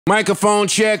Microphone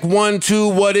check, 1, 2,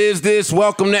 what is this?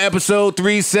 Welcome to episode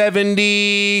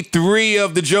 373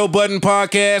 of the Joe Budden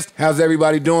podcast. How's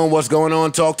everybody doing? What's going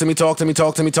on? Talk to me, talk to me,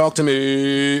 talk to me, talk to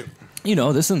me. You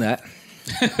know, this and that.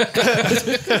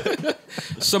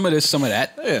 Some of this, some of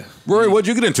that. Yeah. Rory, what'd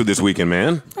you get into this weekend,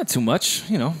 man? Not too much,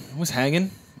 you know. I was hanging.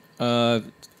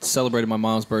 Celebrated my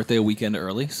mom's birthday a weekend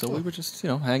early, so we were just, you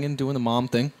know, hanging, doing the mom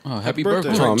thing. Oh, happy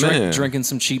birthday. Oh, man. Drinking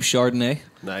some cheap Chardonnay.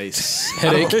 Nice.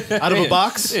 Headache. Out of a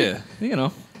box? Yeah. You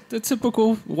know, the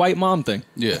typical white mom thing.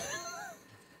 Yeah.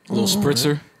 A little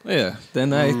spritzer. Yeah.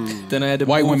 Then I had to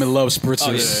White move. women love Oh,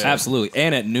 spritzers. yeah, absolutely.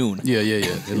 And at noon. Yeah.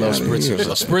 They love spritzers.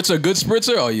 A spritzer, good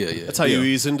spritzer? Oh, yeah. That's how you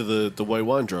ease into the white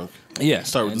wine drunk. Yeah.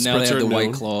 Start with and the now they spritzer have the at White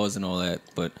noon. Claws and all that.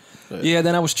 But yeah,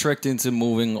 then I was tricked into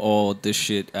moving all this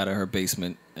shit out of her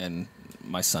basement and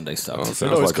my Sunday stuff. Oh, It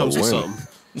sounds always like a comes with win. something.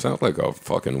 Sounds like a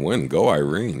fucking win. Go,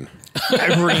 Irene.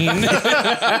 Irene.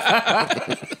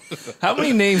 How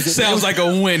many names? Sounds like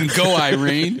a win. Go,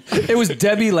 Irene. It was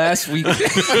Debbie last week. Now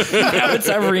it's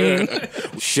Irene.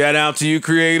 Shout out to you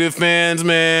creative fans,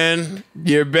 man.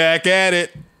 You're back at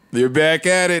it. You're back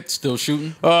at it. Still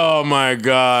shooting? Oh, my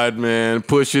God, man.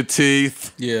 Push your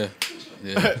teeth. Yeah.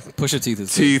 Push your teeth.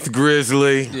 Is Teeth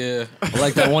Grizzly. Yeah. I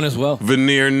like that one as well.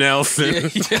 Veneer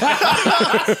Nelson.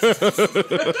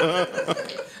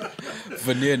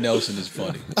 Veneer Nelson is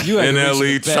funny. You had to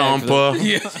reach NLE in the bag for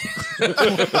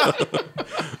that.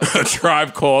 Champa. A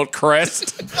Tribe Called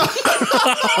Crest.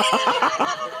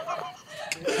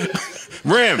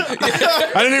 Rim. I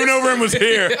didn't even know Rim was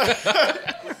here.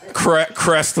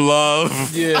 Crest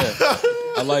Love. Yeah.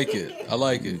 I like it.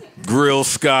 Grill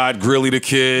Scott. Grilly the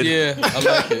Kid. Yeah. I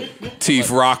like it. Teeth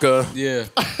Rocka. Yeah.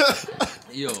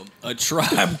 Yo, a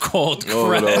Tribe Called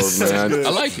All of Crest. those, man. I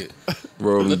like it.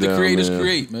 Roll them Let the down, creators man.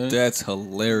 create, man. That's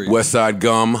hilarious. West Side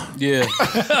Gum. Yeah.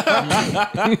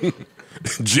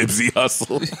 Gypsy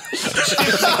Hustle.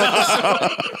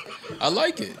 I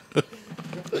like it.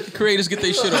 Let the creators get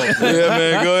their shit off. Yeah,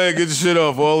 man. Go ahead. Get your shit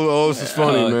off. All this is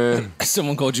funny, man.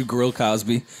 Someone called you Grill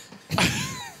Cosby.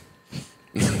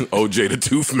 OJ the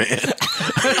Tooth Man.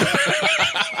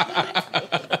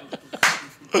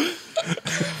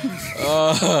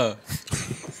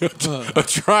 A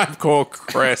Tribe Called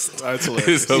Crest. That's hilarious.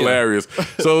 Is hilarious.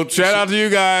 So shout out to you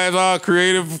guys,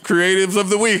 creatives of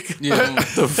the week. Yeah.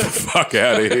 The fuck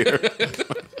out of here.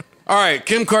 All right,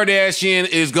 Kim Kardashian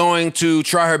is going to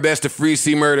try her best to free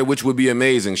C. Murder, which would be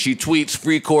amazing. She tweets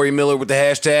 "Free Corey Miller" with the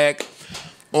hashtag.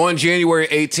 On January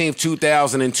 18th,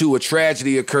 2002, a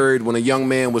tragedy occurred when a young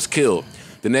man was killed.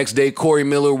 The next day, Corey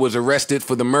Miller was arrested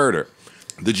for the murder.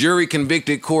 The jury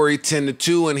convicted Corey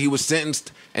 10-2, and he was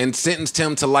sentenced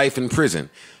him to life in prison.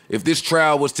 If this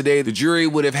trial was today, the jury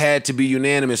would have had to be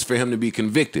unanimous for him to be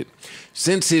convicted.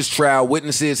 Since his trial,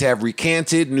 witnesses have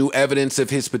recanted, new evidence of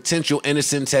his potential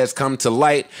innocence has come to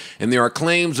light, and there are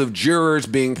claims of jurors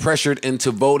being pressured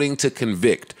into voting to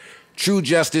convict. True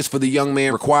justice for the young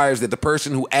man requires that the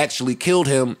person who actually killed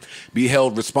him be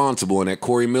held responsible and that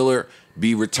Corey Miller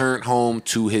be returned home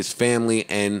to his family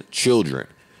and children.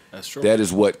 That's true. That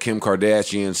is what Kim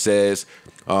Kardashian says.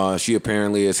 She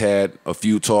apparently has had a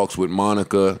few talks with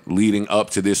Monica leading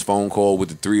up to this phone call with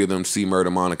the three of them, C.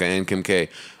 Murder, Monica, and Kim K.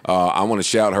 I want to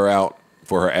shout her out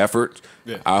for her effort.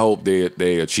 Yeah. I hope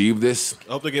they achieve this.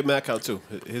 I hope they get Mac out, too.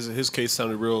 His case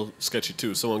sounded real sketchy,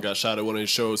 too. Someone got shot at one of his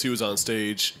shows. He was on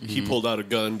stage. Mm-hmm. He pulled out a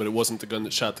gun, but it wasn't the gun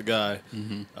that shot the guy.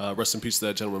 Mm-hmm. Rest in peace to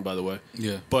that gentleman, by the way.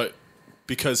 Yeah. But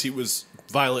because he was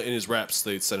violent in his raps,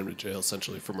 they sent him to jail,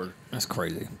 essentially, for murder. That's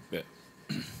crazy. Yeah.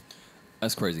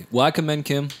 That's crazy. Well, I commend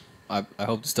Kim. I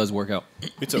hope this does work out.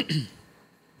 Me too.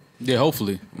 Yeah,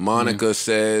 hopefully. Monica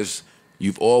says,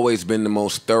 "You've always been the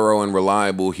most thorough and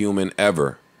reliable human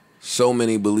ever. So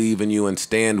many believe in you and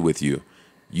stand with you.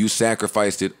 You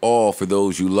sacrificed it all for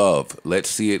those you love. Let's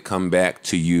see it come back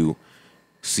to you.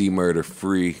 C. Murder,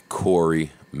 free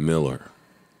Corey Miller."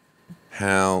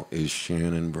 How is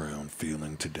Shannon Brown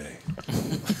feeling today?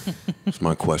 That's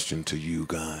my question to you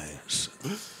guys.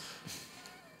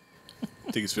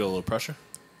 Think he's feeling a little pressure?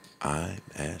 I'm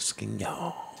asking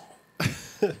y'all.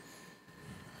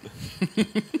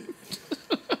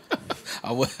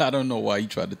 I don't know why you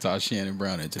tried to tie Shannon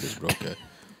Brown into this, bro. Okay.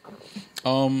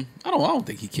 I don't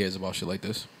think he cares about shit like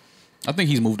this. I think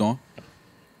he's moved on.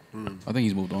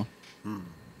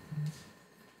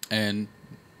 And,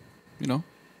 you know,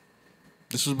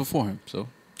 this was before him, so.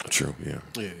 True, yeah.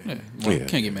 Can't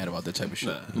get mad about that type of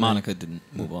shit. Monica didn't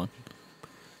move on.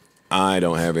 I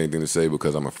don't have anything to say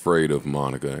because I'm afraid of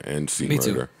Monica and C. Me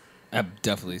Murder. too. I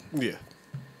definitely. Yeah.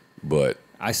 But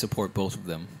I support both of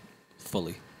them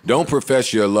fully. don't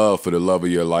profess your love for the love of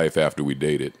your life after we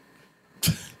dated.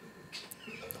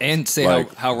 And say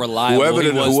Like, how reliable whoever he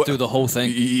the- was who- through the whole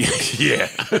thing. Yeah.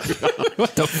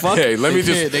 What the fuck? Hey, let me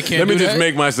they can't do just that?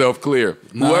 make myself clear.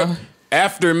 Nah.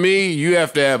 After me, you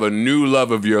have to have a new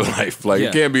love of your life. Like, Yeah.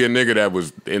 it can't be a nigga that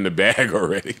was in the bag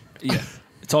already. Yeah.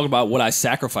 Talk about what I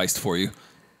sacrificed for you.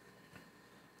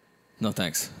 No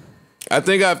thanks. I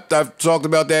think I've talked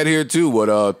about that here too. What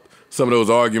some of those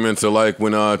arguments are like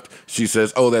when she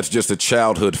says, "Oh, that's just a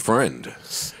childhood friend."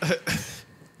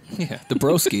 Yeah, the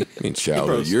broski. I mean,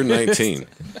 childhood. You're 19.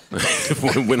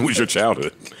 when was your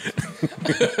childhood?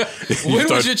 When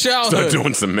was your childhood? Start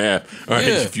doing some math. All right,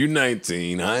 Yeah. if you're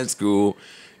 19, high school,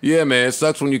 yeah, man, it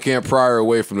sucks when you can't pry her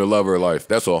away from the love of her life.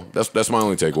 That's all. That's my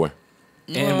only takeaway.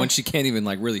 And when she can't even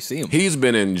like really see him. He's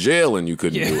been in jail and you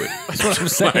couldn't Yeah. do it. That's what I'm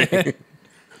saying.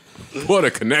 What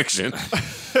a connection.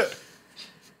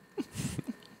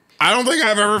 I don't think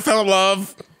I've ever felt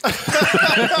love.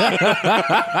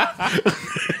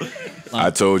 I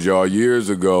told y'all years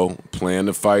ago, plan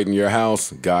to fight in your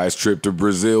house. Guys trip to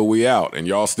Brazil, we out. And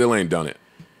y'all still ain't done it.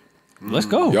 Let's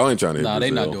go. Y'all ain't trying to hit Nah, they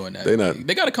Brazil. not doing that. They not.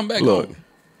 They got to come back. Look, home.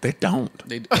 they don't.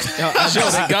 They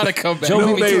got to come back. Joe No,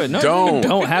 beat me they to it. No, don't. you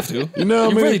don't have to. You know how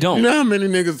you many, really don't. You know how many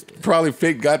niggas probably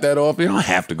fake got that off? They don't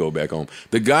have to go back home.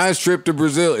 The guys trip to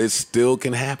Brazil, it still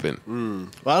can happen.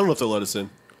 Well, I don't know if they'll let us in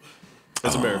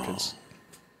as Americans.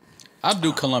 I'd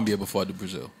do Colombia before I do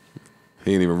Brazil.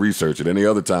 He ain't even research it. Any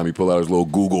other time he pull out his little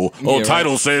Google. Oh, Yeah,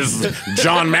 title says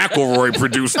John McElroy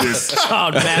produced this.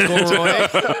 John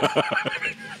McElroy.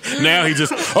 Now he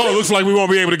just, it looks like we won't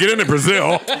be able to get into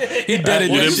Brazil. He did it.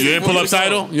 You didn't pull up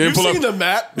title? You You've didn't pull seen up the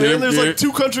map, man. Yeah, There's yeah. like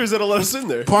 2 countries that'll let us in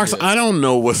there. Parks, I don't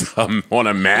know what's on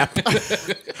a map.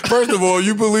 First of all,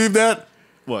 you believe that?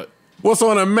 What? What's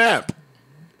on a map?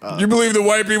 You believe the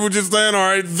white people just saying, all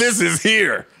right, this is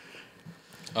here.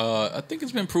 I think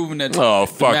it's been proven that Oh,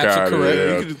 the fuck maps are outta correct.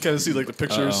 here. You can kind of see like the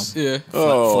pictures. Yeah.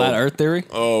 Oh, Flat Earth theory.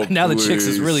 Oh, now the chicks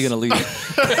is please. really gonna leave.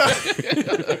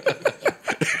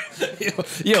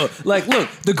 yo, like, look,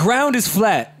 the ground is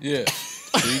flat. Yeah.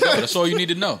 There you go. That's all you need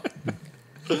to know.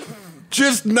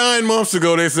 Just 9 months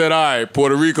ago, they said, all right,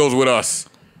 Puerto Rico's with us.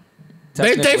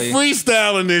 They Technically,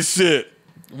 freestyling this shit.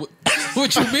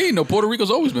 What you mean? No, Puerto Rico's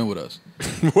always been with us.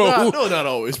 Well, No, not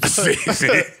always. But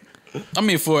I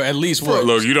mean, for at least what?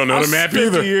 look, you don't know the map 50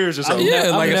 either. years or something. Yeah,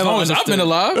 I've like as never long as I've understood. been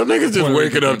alive. Them niggas just Puerto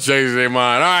waking Rico up, changing their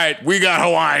mind. All right, we got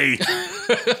Hawaii.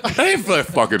 They ain't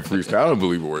fucking freestyle. I don't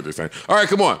believe a word they're saying. All right,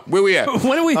 come on. Where we at?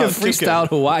 when do we have Kim K. freestyled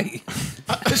Hawaii?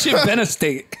 That shit been a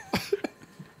state.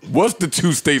 What's the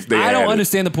 2 states they I don't added?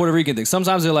 understand the Puerto Rican thing.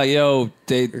 Sometimes they're like, yo, Come on,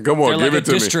 they're give like it a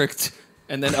to me. district.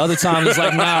 And then other times it's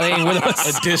like, nah, they ain't with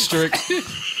us. A district.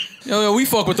 Yo, we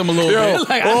fuck with them a little Yo, bit.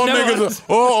 Like, I all never niggas,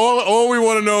 all we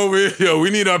want to know is, we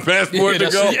need our passport to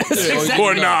that's go. it. Yes, exactly.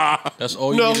 Or nah. That's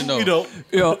all you No, need to know. you don't.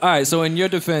 Yo, all right. So in your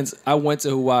defense, I went to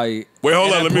Hawaii. Wait,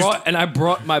 hold on. And I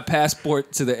brought my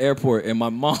passport to the airport, and my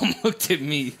mom looked at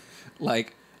me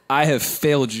like I have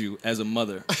failed you as a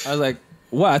mother. I was like,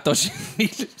 "What? I thought you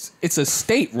needed. It's a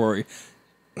state, Rory.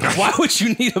 Why would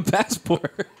you need a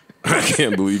passport?" I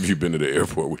can't believe you've been to the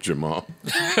airport with your mom.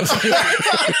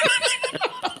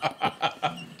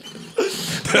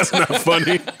 That's not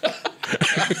funny.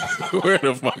 Where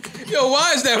the fuck? Yo,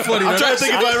 why is that funny? I'm trying to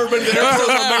think if I've ever been to the airport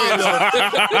with my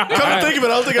mom. Come to think of it, I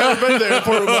don't think I've ever been to the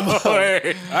airport with my mom. All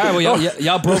right, well,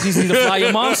 y'all brokies need to fly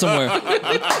your mom somewhere.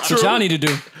 That's what y'all need to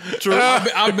do. True.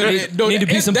 I've been Need to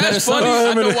be some better That's funny.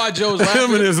 sons. I know why Joe's Him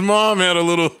laughing. and his mom had a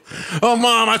little, oh,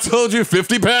 Mom, I told you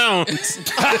 50 pounds.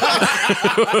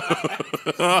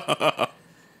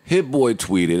 Hit Boy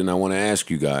tweeted, and I want to ask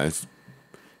you guys.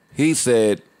 He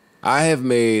said, I have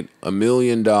made $1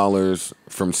 million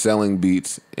from selling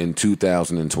beats in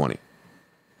 2020.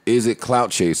 Is it clout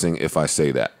chasing if I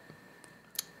say that?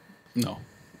 No.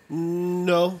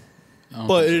 No.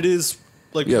 But it is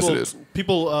like Yes, people, it is.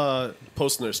 people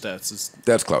posting their stats.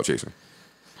 That's clout chasing.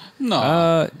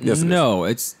 No. Yes, it No,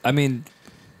 it's. I mean,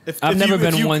 If I've never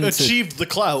been if you one to- achieved the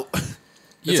clout, it's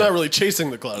Yeah. not really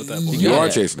chasing the clout at that point. You Yeah. are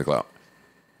chasing the clout.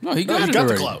 No, he No, got he it got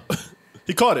the already. clout.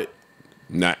 He caught it.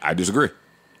 Nah, I disagree.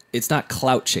 it's not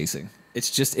clout chasing. It's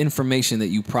just information that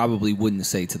you probably wouldn't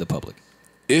say to the public.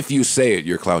 If you say it,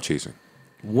 you're clout chasing.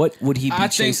 What would he be I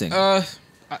chasing? think.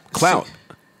 Clout.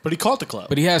 But he caught the clout.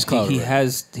 But he has clout. he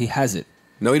already. has it.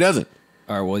 No, he doesn't.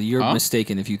 All right. Well, you're Huh?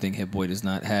 mistaken if you think Hit Boy does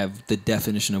not have the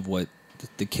definition of what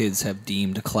the kids have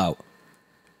deemed clout.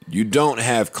 You don't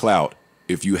have clout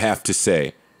if you have to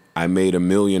say, I made $1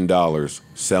 million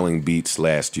selling beats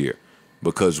last year.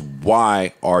 Because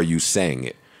why are you saying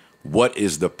it? What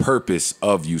is the purpose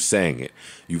of you saying it?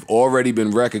 You've already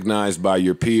been recognized by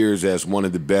your peers as one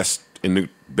of the best in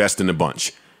the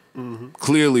bunch.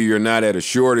 Clearly, you're not at a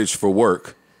shortage for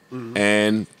work.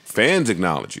 and fans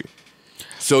acknowledge you.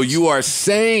 So you are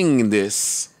saying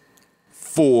this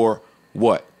for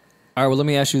what? All right, well, let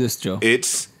me ask you this, Joe.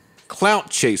 It's clout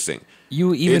chasing.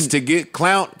 It's to get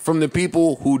clout from the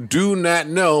people who do not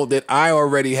know that I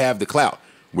already have the clout,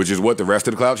 which is what the rest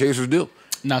of the clout chasers do.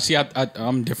 Now, see,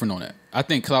 I'm different on that. I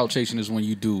think clout chasing is when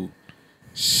you do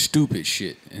stupid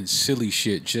shit and silly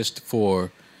shit just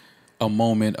for a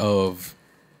moment of,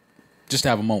 just to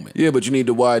have a moment. Yeah, but you need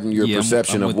to widen your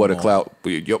perception I'm of what a clout.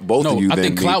 Both of you. I then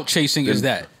think clout need- chasing is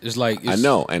that. It's like I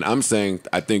know, and I'm saying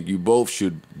I think you both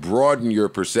should broaden your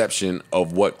perception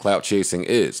of what clout chasing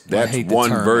is. That's hate the one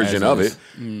term version as of is.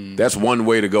 it. That's one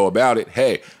way to go about it.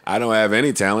 Hey, I don't have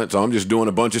any talent, so I'm just doing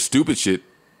a bunch of stupid shit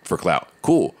for clout.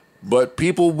 Cool. But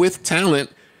people with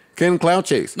talent can clout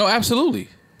chase. No, absolutely.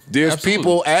 There's absolutely.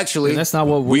 people actually. And that's not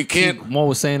what we can't. One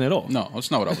was saying at all. No,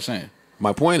 that's not what I was saying.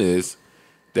 My point is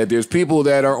that there's people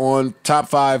that are on top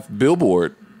 5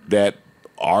 Billboard that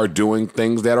are doing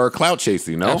things that are clout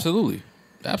chasing. No, Absolutely. So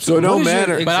it Absolutely. don't What is your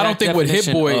matter. But I don't exact think what Hit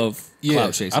definition Boy of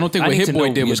clout chasing? I don't think I what need Hit to Boy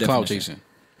know did your was clout definition. chasing.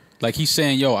 Like he's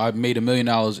saying, "Yo, I made $1 million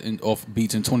off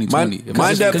beats in 2020." My If definition I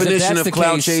just- Because if definition that's of the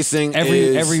clout case, chasing every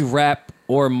is every rap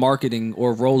or marketing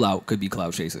or rollout could be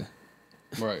clout chasing.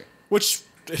 right. Which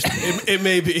it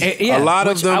may be. Yeah, a lot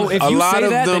of which them. if A you lot say of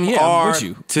that, then them yeah, I'm are with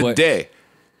you. But today.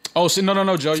 Oh, see, no,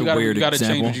 Joe, you a got weird to change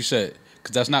example. what you said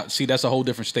because that's not. See, that's a whole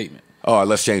different statement. Oh,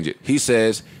 let's change it. He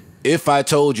says, if I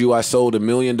told you I sold $1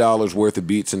 million worth of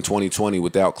beats in 2020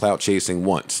 without clout chasing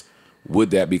once,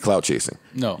 would that be clout chasing?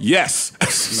 No. Yes.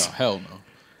 No, hell no.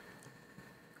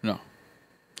 No,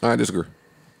 I disagree.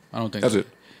 I don't think That's so. it.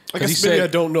 I 'Cause guess he maybe said-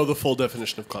 I don't know the full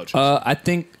definition of clout chasing. I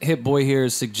think Hit Boy here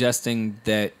is suggesting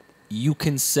that you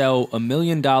can sell $1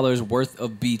 million worth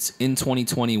of beats in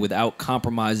 2020 without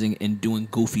compromising and doing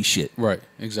goofy shit. Right,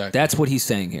 exactly. That's what he's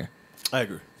saying here. I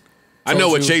agree. I know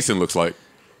what you- chasing looks like.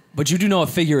 But you do know a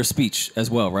figure of speech as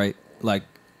well, right? Like,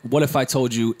 what if I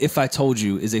told you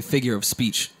is a figure of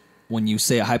speech when you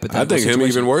say a I hypothetical think him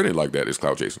situation. even worded like that is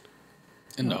clout chasing.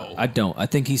 no. I don't. I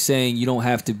think he's saying you don't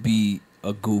have to be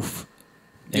a goof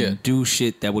and Yeah. do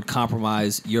shit that would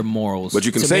compromise your morals But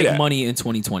you can to say make that. money in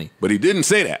 2020. But he didn't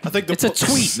say that. I think the It's a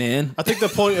tweet, man. I think the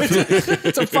point.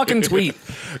 It's a fucking tweet.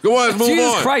 Go on, let's move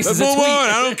Jesus on. Christ, Let's it's a move tweet. on.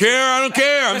 I don't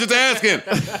care. I'm just asking.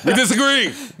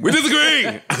 We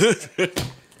disagree.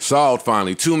 Solved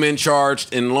finally. 2 men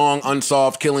charged in long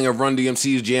unsolved killing of Run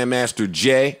DMC's Jam Master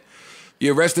Jay.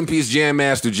 Yeah, rest in peace, Jam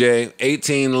Master Jay.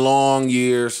 18 long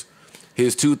years.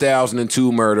 His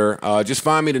 2002 murder. Just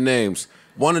find me the names.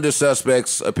 One of the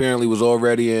suspects apparently was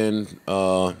already in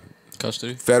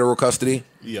Custody. federal custody.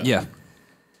 Yeah.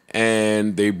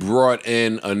 And they brought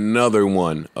in another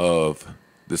one of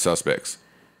the suspects.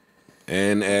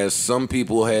 And as some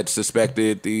people had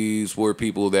suspected, these were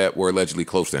people that were allegedly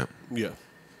close to him. Yeah.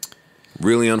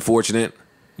 Really unfortunate.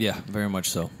 Yeah, very much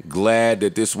so. Glad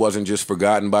that this wasn't just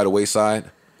forgotten by the wayside.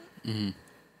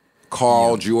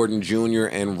 Carl Jordan Jr.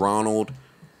 and Ronald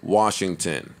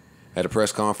Washington. At a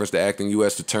press conference, the acting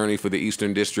U.S. Attorney for the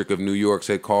Eastern District of New York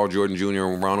said Carl Jordan Jr.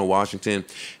 and Ronald Washington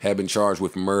had been charged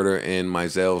with murder in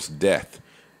Meisel's death.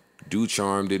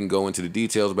 Ducharme didn't go into the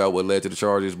details about what led to the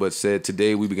charges, but said,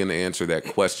 today we begin to answer that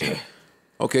question.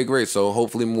 Okay, great. So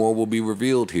hopefully more will be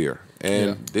revealed here.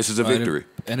 And this is a victory.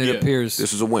 And it Yeah. appears,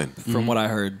 This is a win. from what I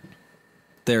heard,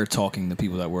 they're talking to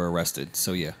people that were arrested.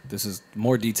 So yeah, this is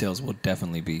more details will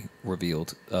definitely be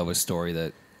revealed of a story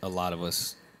that a lot of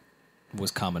us was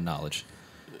common knowledge.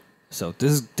 So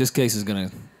this case is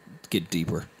gonna get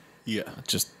deeper. Yeah.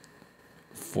 Just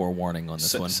forewarning on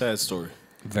this one. Sad story.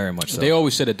 Very much so. They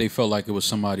always said that they felt like it was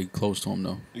somebody close to him,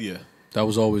 though. Yeah. That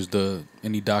was always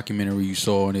any documentary you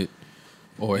saw on it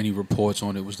or any reports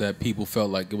on it was that people felt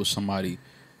like it was somebody,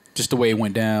 just the way it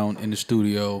went down in the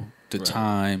studio, the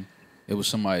time, it was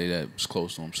somebody that was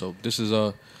close to him. So this is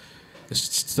it's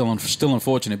still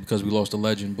unfortunate because we lost a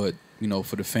legend, but you know,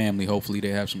 for the family, hopefully they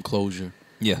have some closure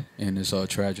yeah. in this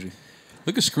tragedy.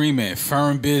 Look at Scream Man,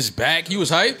 Firm Biz back. He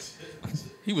was hyped.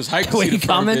 He was hyped. to Wait, see the he Firm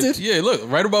commented? Biz. Yeah, look,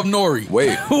 right above Nori.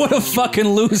 Wait, What a fucking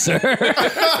loser.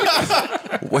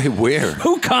 wait, where?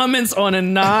 Who comments on a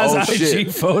Nas Oh, IG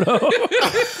shit. photo?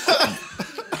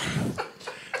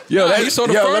 Yo, Nah, you saw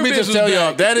the let Firm me Biz just was tell y'all,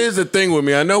 back. that is a thing with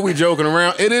me. I know we joking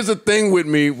around. It is a thing with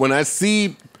me when I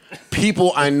see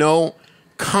people I know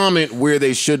comment where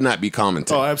they should not be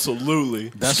commenting. Oh, absolutely.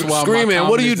 That's why Scream my Man,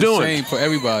 what are comment you is the doing? Same for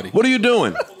everybody. What are you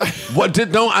doing?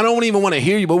 I don't even want to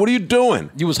hear you, but what are you doing?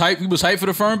 You was hype. You was hype for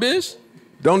the Firm Biz.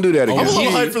 Don't do that again. I'm a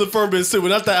little hyped for the firm biz too, but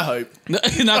not that hype.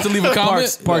 Not to leave a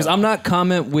comment. Parks, I'm not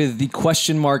comment with the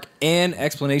question mark and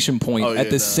explanation point at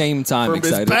the same time. Firm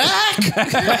Excited. Biz back.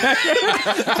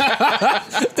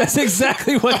 That's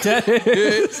exactly what that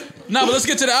is. No, but let's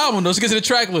get to the album. Let's get to the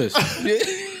track list.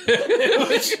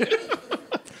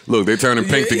 Look, they turning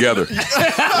pink together.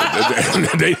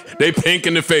 they pink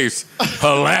in the face.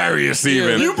 Hilarious,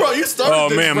 even. You started. Oh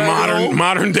this, man,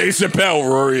 modern day Chappelle,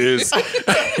 Rory is.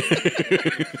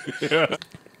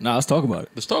 Nah, let's talk about it.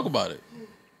 Let's talk about it.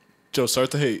 Joe,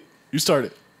 start the hate. You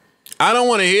started. I don't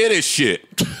want to hear this shit.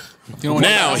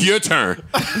 Now, your turn.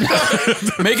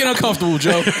 Make it uncomfortable,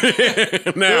 Joe.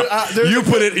 Now, you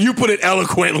put it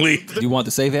eloquently. Do you want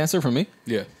the safe answer from me?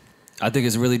 Yeah. I think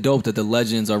it's really dope that the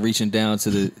legends are reaching down to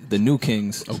the new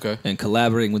kings, and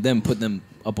collaborating with them, putting them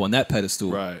up on that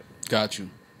pedestal. Right. Got you.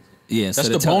 Yeah, That's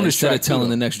the bonus track, instead of telling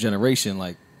too, the next generation,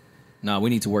 like, nah, we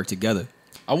need to work together.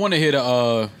 I want to hear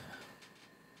the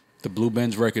Blue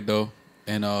Benz record though,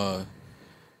 and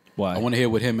Why? I want to hear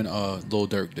what him and Lil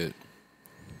Durk did.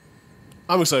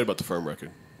 I'm excited about the firm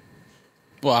record.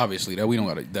 Well, obviously that we don't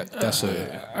got that's All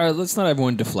right, let's not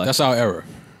everyone deflect. that's our era.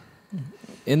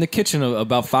 In the kitchen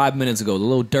about 5 minutes ago, the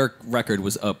Lil Durk record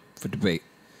was up for debate.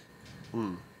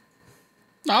 No,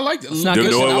 I like it. not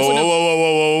good. Whoa, whoa, whoa, whoa, whoa,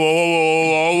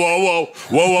 whoa, whoa,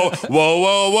 whoa, whoa,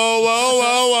 whoa,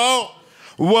 whoa,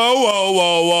 whoa, whoa, whoa,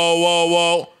 whoa, whoa, whoa,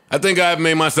 whoa. I think I've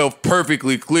made myself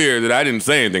perfectly clear that I didn't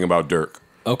say anything about Durk.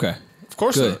 Okay. Of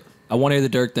course Good. not. I want to hear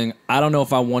the Durk thing. I don't know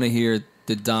if I want to hear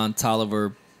the Don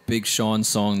Toliver Big Sean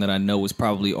song that I know was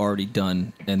probably already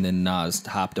done, and then Nas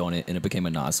hopped on it and it became a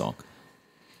Nas song.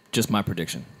 Just my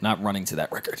prediction. Not running to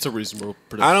that record. It's a reasonable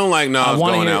prediction. I don't like Nas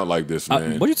going hear- out like this,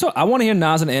 man. What are you talking? I want to hear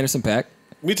Nas and Anderson .Paak.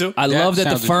 Me too. I love that the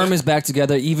sounds firm good. is back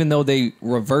together, even though they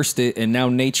reversed it, and now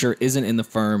Nature isn't in the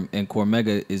firm, and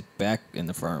Cormega is back in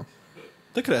the firm.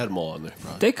 They could have had them all on there.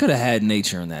 Probably. They could have had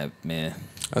Nature in that, man.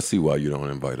 I see why you don't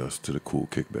invite us to the cool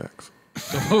kickbacks.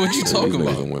 What you These talking niggas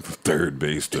about? done went from third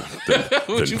base to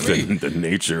What you mean? the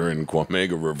Nature and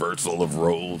Cormega reversal of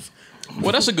roles.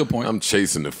 Well, that's a good point. I'm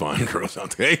chasing the fine girls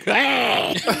out there.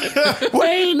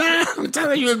 Wait, now I'm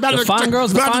telling you, it's about The fine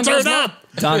girls, the about fine to girls. turn up.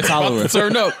 Don Toliver.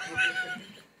 Turn up.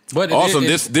 But Awesome.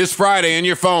 it, This Friday in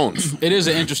your phones. it is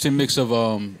an interesting mix of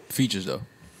features though.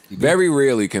 Very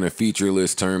rarely can a feature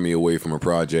list turn me away from a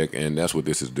project, and that's what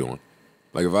this is doing.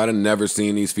 Like if I'd have never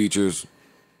seen these features,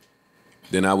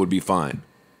 then I would be fine.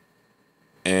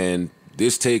 And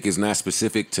this take is not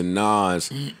specific to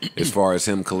Nas as far as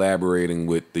him collaborating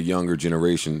with the younger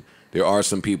generation. There are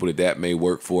some people that may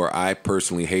work for. I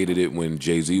personally hated it when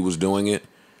Jay-Z was doing it.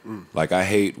 Like I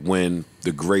hate when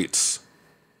the greats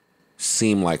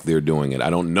seem like they're doing it. I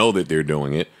don't know that they're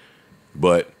doing it,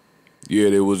 but yeah,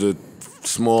 there was a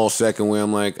small second where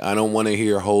I'm like, I don't want to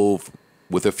hear Hove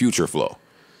with a Future flow.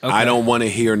 Okay. I don't want to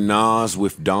hear Nas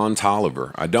with Don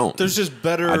Toliver. I don't. There's just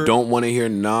better. I don't want to hear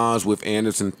Nas with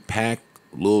Anderson .Paak,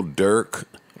 Lil Durk.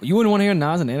 You wouldn't want to hear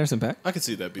Nas and Anderson .Paak? I can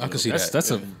see that. Being I can see That's that.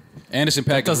 that's Anderson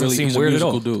 .Paak doesn't is really seem he's a weird at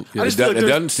musical all. dude. I just feel like It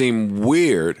there's- doesn't seem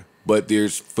weird, but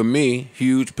there's, for me,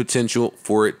 huge potential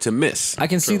for it to miss. I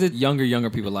can see that younger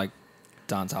people like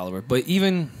Don Toliver, but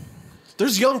even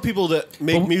There's young people that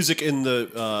make music in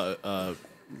the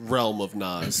realm of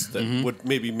Nas that would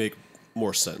maybe make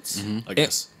more sense. I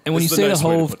guess. and when you It's say the nice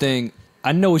way to Hove put it. thing,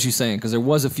 I know what you're saying because there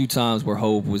was a few times where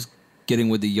Hove was getting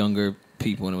with the younger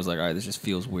people and it was like, all right, this just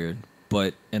feels weird.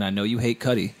 But and I know you hate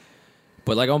Cudi,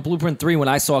 but like on Blueprint 3, when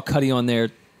I saw Cudi on there,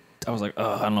 I was like,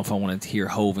 oh, I don't know if I wanted to hear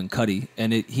Hove and Cudi,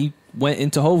 and he went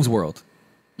into Hove's world.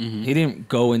 He didn't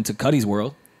go into Cudi's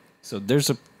world, so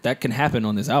that can happen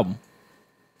on this album.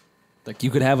 Like you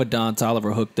could have a Don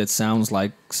Toliver hook that sounds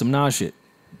like some Nas shit.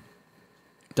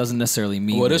 Doesn't necessarily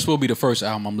mean. Well, that- this will be the first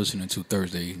album I'm listening to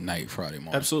Thursday night, Friday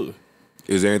morning. Absolutely.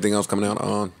 Is there anything else coming out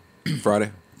on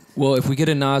Friday? Well, if we get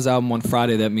a Nas album on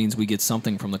Friday, that means we get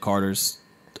something from the Carters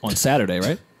on Saturday,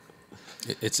 right?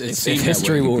 It's If seemed that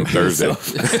history way. will repeat Thursday.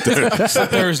 itself.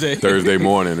 Thursday. Thursday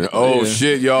morning. Oh, Yeah.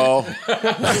 shit, y'all.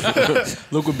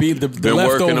 Look what be the Been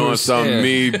working on leftovers. some Yeah.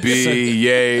 Me, B,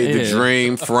 Yay, The Yeah.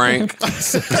 Dream, Frank.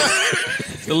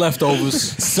 The leftovers.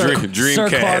 Sir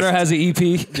Dreamcast. Carter has an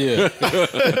EP,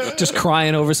 Yeah. just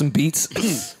crying over some beats.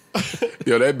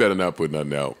 Yo, they better not put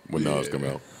nothing out when Nas come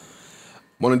out.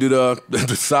 Want to do the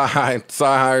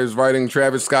Sci-Hi is writing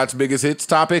Travis Scott's biggest hits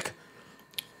topic?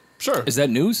 Sure. Is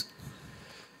that news?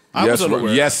 I was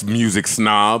unaware. Yes, music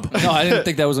snob. No, I didn't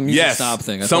think that was a music Yes, snob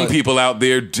thing. I some thought- people out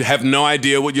there have no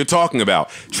idea what you're talking about.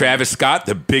 Travis Scott,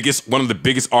 one of the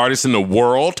biggest artists in the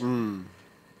world.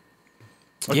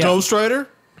 A Yeah. ghostwriter?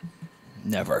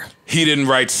 Never. He didn't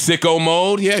write Sicko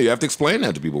Mode. Yeah, you have to explain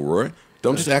that to people, Roy.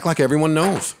 Don't just act like everyone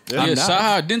knows. Yeah,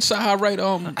 Saha didn't Saha write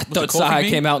I thought Saha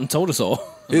came out and told us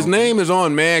all. His name is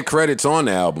on mad credits on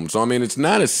the album, so I mean it's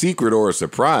not a secret or a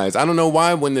surprise. I don't know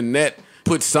why when the net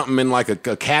puts something in like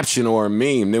a caption or a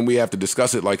meme, then we have to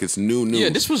discuss it like it's new news. Yeah,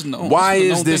 this was known. Why this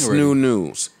was a is known this thing new already.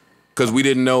 news? Because we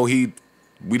didn't know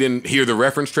we didn't hear the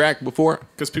reference track before.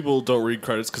 Because people don't read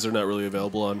credits because they're not really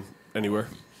available on anywhere.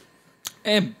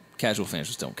 And casual fans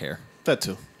just don't care. That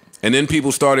too. And then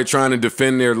people started trying to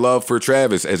defend their love for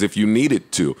Travis as if you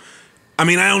needed to. I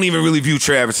mean, I don't even really view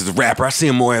Travis as a rapper. I see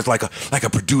him more as like a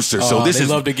producer. So this they is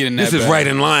love to get in that this is bag. right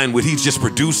in line with he's just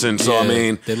producing. So I Yeah,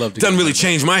 mean, they love to doesn't get in really that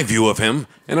change my view of him.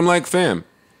 And I'm like, fam,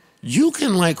 you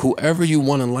can like whoever you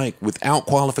want to like without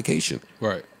qualification.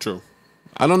 Right. True.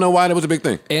 I don't know why that was a big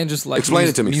thing. And just like Explain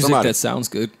it to me, music somebody. that sounds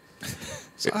good.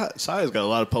 Saya's got a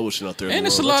lot of publishing out there. in And the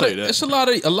it's a world, I'll lot tell of you that.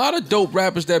 it's a lot of dope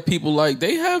rappers that people like.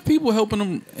 They have people helping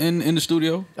them in the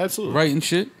studio, Absolutely. writing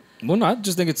shit. Well, no, I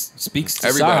just think it speaks to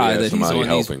Everybody Saha has that he's somebody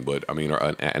on these. helping, but I mean,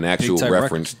 an actual Big-time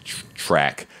reference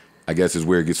track, I guess, is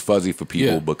where it gets fuzzy for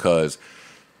people Yeah. because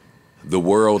the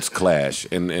worlds clash.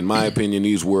 And in my opinion,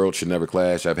 these worlds should never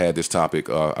clash. I've had this topic,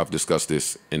 I've discussed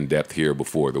this in depth here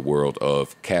before, the world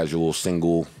of casual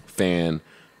single fan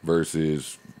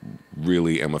versus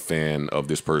really am a fan of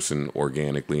this person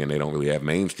organically and they don't really have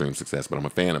mainstream success, but I'm a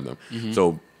fan of them.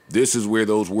 So this is where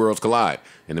those worlds collide.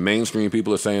 And the mainstream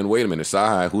people are saying, wait a minute,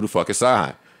 Sahai, who the fuck is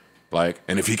Sahai? Like,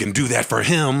 and if he can do that for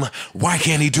him, why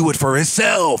can't he do it for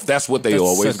himself? That's what they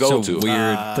always go to.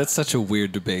 That's such a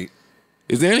weird debate.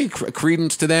 Is there any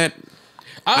credence to that?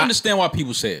 I understand why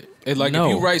people say it. It's like No.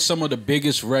 if you write some of the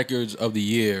biggest records of the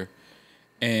year,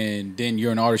 and then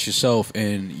you're an artist yourself,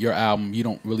 and your album you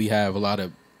don't really have a lot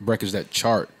of records that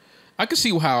chart. I can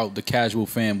see how the casual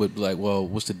fan would be like, "Well,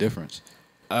 what's the difference?"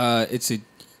 It's a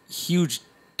huge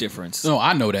difference. No,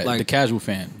 I know that. Like- The casual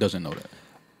fan doesn't know that.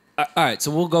 All right,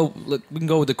 so we'll go. We can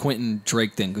go with the Quentin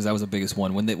Drake thing because that was the biggest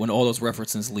one when all those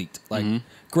references leaked. Like,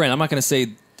 Grant, I'm not gonna say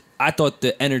I thought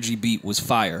the energy beat was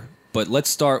fire, but let's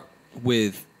start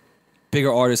with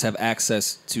bigger artists have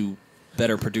access to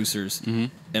better producers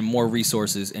and more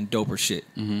resources and doper shit.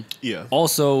 Yeah.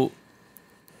 Also,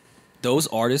 those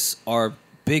artists are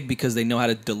big because they know how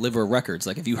to deliver records.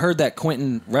 Like if you heard that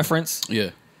Quentin reference, Yeah,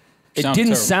 it Sounded didn't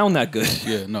terrible. sound that good.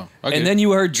 Yeah, no. I get And it. then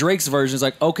you heard Drake's version. It's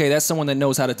like, okay, that's someone that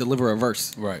knows how to deliver a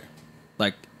verse. right.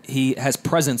 Like he has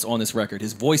presence on this record.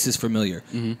 His voice is familiar.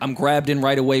 I'm grabbed in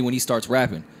right away when he starts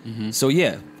rapping. So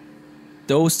yeah,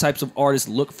 those types of artists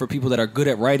look for people that are good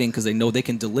at writing because they know they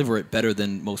can deliver it better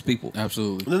than most people.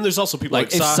 Absolutely. And then there's also people Like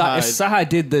like, if Sahai. Sahai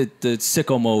did the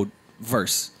sicko mode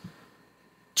verse,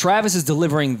 Travis is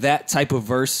delivering that type of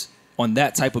verse on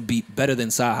that type of beat better than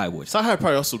Sahai would. Sahai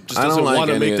probably also just I don't doesn't like want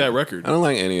to any make of- that record. I don't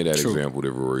like any of that True. example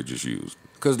that Rory just used.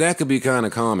 Because that could be kind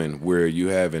of common where you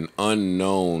have an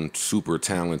unknown, super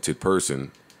talented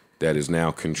person that is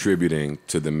now contributing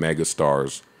to the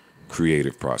megastar's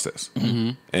creative process.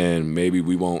 And maybe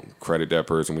we won't credit that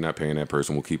person. We're not paying that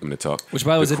person. We'll keep him to talk. Which,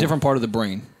 by the way, is a The different part of the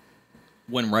brain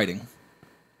when writing.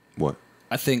 What?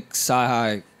 I think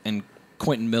Sahai and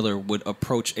Quentin Miller would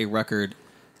approach a record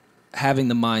having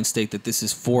the mind state that this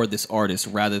is for this artist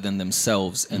rather than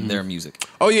themselves and their music.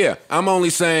 Oh, yeah. I'm only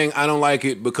saying I don't like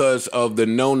it because of the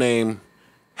no-name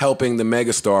helping the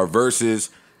megastar versus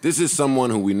this is someone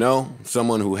who we know,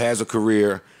 someone who has a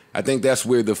career. I think that's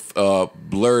where the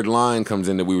blurred line comes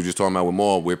in that we were just talking about with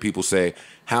Maul, where people say,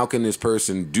 how can this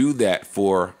person do that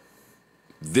for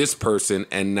this person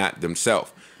and not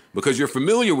themselves? Because you're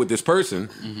familiar with this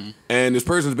person, and this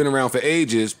person's been around for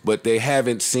ages, but they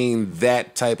haven't seen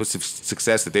that type of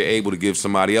success that they're able to give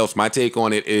somebody else. My take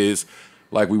on it is,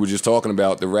 like we were just talking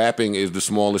about, the rapping is the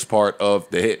smallest part of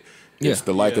the hit. It's Yeah.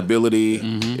 the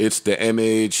likability, it's the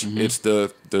image, it's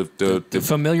the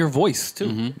Familiar voice,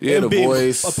 too. yeah, And the being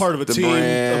voice, a part of a the team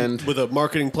brand. with a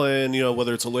marketing plan,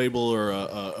 whether it's a label or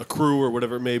a crew or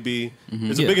whatever it may be,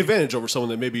 is a Yeah. big advantage over someone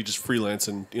that may be just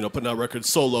freelancing, putting out records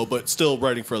solo, but still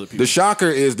writing for other people. The shocker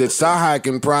is that Sahai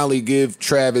can probably give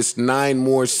Travis 9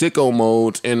 more sicko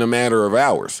modes in a matter of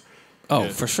hours. Oh, Yeah.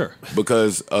 for sure.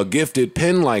 Because a gifted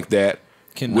pen like that,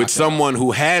 Can knock with it someone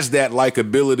who has that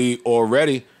likability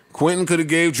already, Quentin could have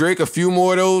gave Drake a few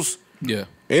more of those Yeah.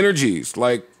 energies.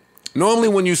 Like, normally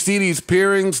when you see these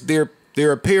pairings,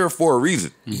 they're a pair for a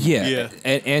reason. Yeah. Yeah.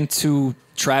 And to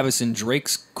Travis and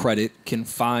Drake's credit, can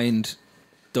find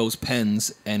those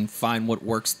pens and find what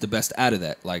works the best out of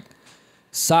that. Like,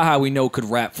 Sahai, we know, could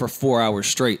rap for 4 hours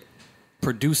straight.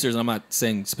 Producers, I'm not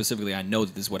saying specifically I know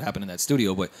that this is what happened in that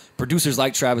studio, but producers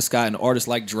like Travis Scott and artists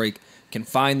like Drake can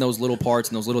find those little parts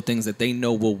and those little things that they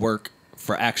know will work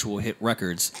for actual hit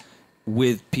records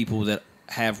with people that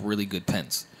have really good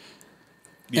pens.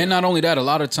 And not only that, a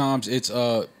lot of times it's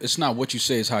not what you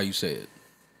say, it's how you say it.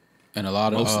 And a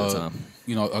lot of Most of the time.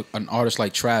 you know, an artist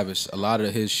like Travis, a lot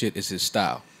of his shit is his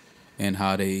style and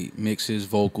how they mix his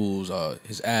vocals,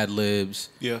 his ad libs,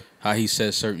 how he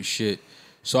says certain shit.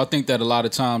 So I think that a lot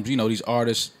of times, you know, these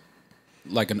artists,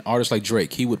 like an artist like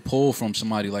Drake, he would pull from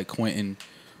somebody like Quentin,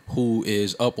 who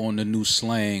is up on the new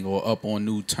slang or up on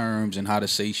new terms and how to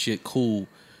say shit cool.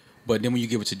 But then when you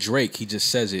give it to Drake, he just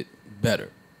says it better.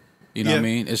 You know what I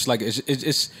mean? It's like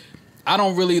it's I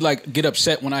don't really like get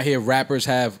upset when I hear rappers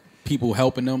have people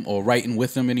helping them or writing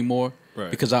with them anymore. Right.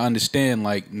 Because I understand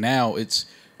like now it's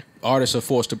artists are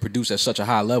forced to produce at such a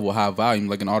high level, high volume,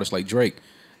 like an artist like Drake.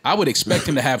 I would expect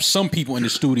him to have some people in the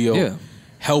studio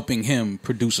helping him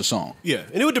produce a song. Yeah,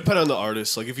 and it would depend on the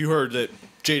artist. Like if you heard that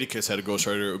Jadakiss had a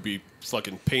ghostwriter, it would be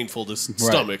fucking painful to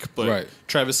stomach. But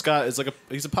Travis Scott is like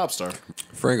he's a pop star.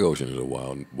 Frank Ocean is a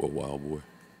wild boy.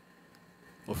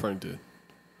 What Frank did?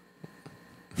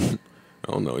 I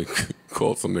don't know. He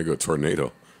called some nigga a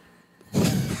tornado.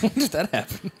 When did that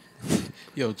happen?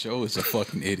 Yo, Joe is a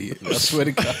fucking idiot. I swear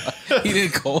to God. He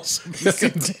didn't call some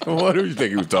nigga. What do you think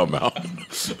he was talking about?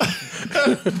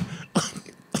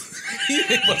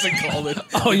 He wasn't calling.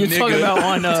 Oh, you're talking about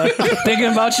on Thinking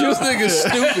About You? This nigga's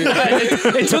stupid.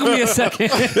 It took me a second.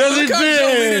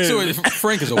 Yes,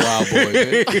 Frank is a wild boy,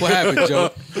 man. What happened,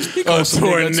 Joe? A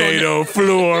tornado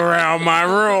flew around my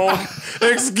room.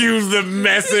 Excuse the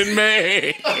mess it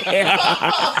made.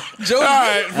 Joe, all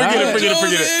right,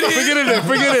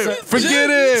 forget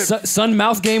it. Sun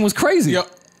mouth game was crazy. Yo.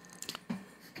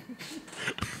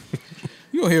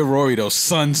 You don't hear Rory though.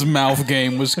 Son's mouth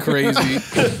game was crazy.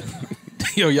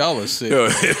 Yo, y'all are sick. Yo,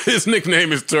 his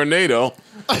nickname is Tornado.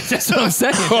 That's what I'm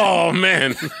saying. Oh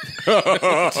man,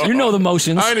 you know the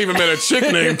motions. I ain't even met a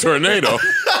chick named Tornado.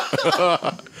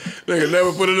 They could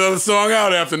never put another song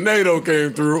out after NATO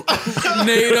came through.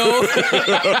 NATO.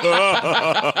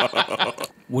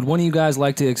 Would one of you guys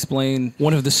like to explain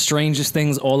one of the strangest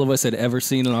things all of us had ever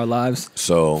seen in our lives?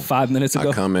 So 5 minutes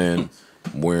ago, I come in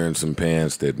wearing some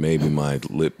pants that maybe my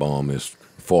lip balm is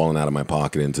falling out of my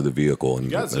pocket into the vehicle in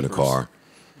the car.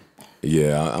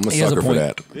 Yeah, I'm a sucker for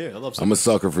that. Yeah, I love zippers. I'm a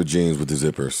sucker for jeans with the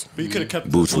zippers. But you could have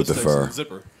kept boots with the fur.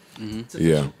 Zipper.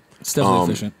 Yeah. it's definitely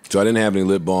efficient. So I didn't have any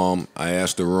lip balm. I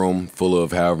asked the room full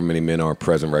of however many men are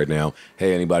present right now,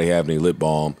 hey, anybody have any lip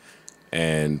balm?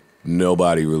 And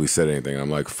nobody really said anything.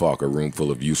 I'm like, fuck, a room full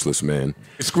of useless men.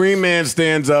 Scream Man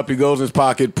stands up. He goes in his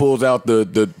pocket, pulls out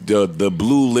the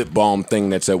blue lip balm thing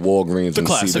that's at Walgreens and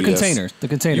CVS. The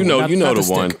container. You know the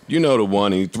stick. one. You know the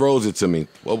one. He throws it to me.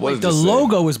 Well, what the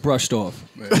logo is brushed off.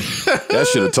 That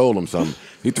should have told him something.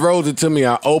 He throws it to me.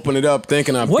 I open it up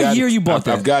thinking I've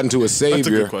gotten to a savior. That's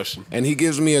a good question. And he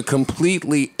gives me a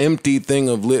completely empty thing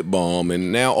of lip balm.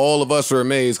 And now all of us are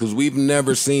amazed because we've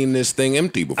never seen this thing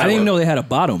empty before. I didn't even know they had a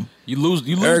bottom. You lose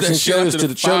Erickson, that shit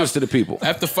show this to the people.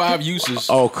 After 5 uses.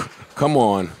 Oh, come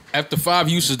on. After 5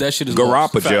 uses, that shit is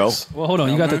Garapa Joe. Well, hold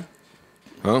on. You got the...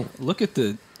 Huh? Look at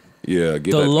the... Yeah,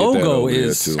 get the that logo get that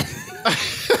is... too.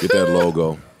 Get that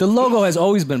logo. The logo has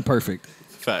always been perfect.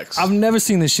 Facts. I've never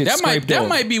seen this shit scraped off. That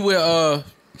might be where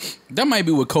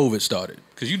COVID started.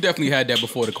 Because you definitely had that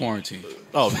before the quarantine.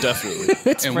 Oh, definitely.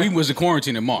 And we was in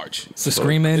quarantine in March. It's the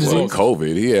Scream Man disease. Well,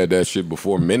 COVID. He had that shit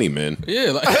before many men.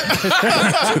 Yeah. Like,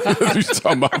 you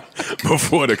talking about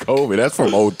before the COVID. That's from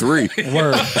 03.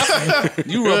 Word.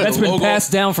 That's been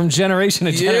passed down from generation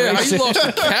to generation. Yeah, how you lost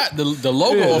the cap? The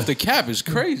logo off the cap is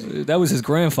crazy. That was his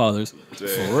grandfather's.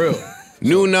 Damn. For real.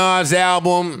 New Nas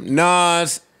album.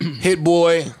 Nas, Hit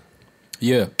Boy.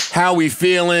 Yeah. How we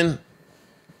feeling?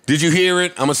 Did you hear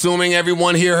it? I'm assuming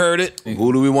everyone here heard it.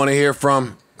 Who do we want to hear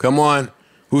from? Come on.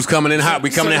 Who's coming in hot? We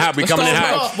coming in hot. We coming in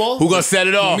hot. Who gonna set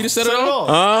it off? Want me to set it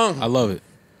off? I love it.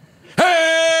 Hey!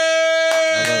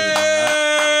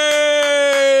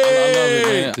 I love it,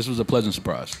 man. This was a pleasant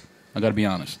surprise. I gotta be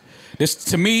honest.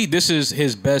 To me, this is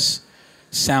his best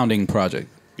sounding project.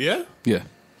 Yeah? Yeah.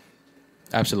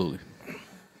 Absolutely.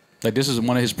 Like this is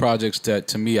one of his projects that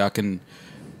to me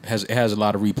has a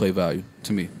lot of replay value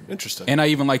to me. Interesting. And I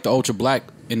even like the Ultra Black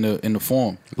in the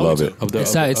form. Love it. It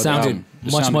sounded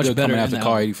much better coming after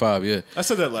Car 85. Yeah. I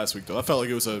said that last week though. I felt like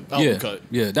it was an album cut.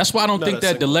 Yeah. That's why I don't think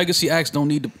that the legacy acts don't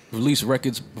need to release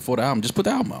records before the album. Just put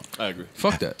the album out. I agree.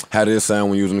 Fuck that. How did it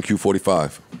sound when you was in the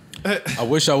Q45? I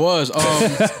wish I was.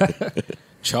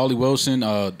 Charlie Wilson.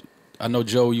 I know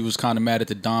Joe. You was kind of mad at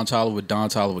the Don Toliver. Don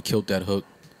Toliver killed that hook.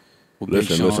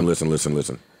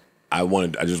 Listen.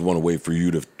 I just want to wait for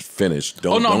you to finish.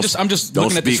 I'm just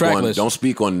looking at the track list. Don't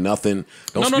speak on nothing.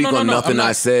 Don't speak on nothing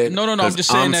I said. No. I'm just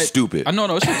saying that stupid.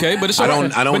 No, it's okay. But it's I don't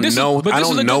know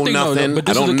nothing.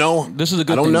 I don't know. This is a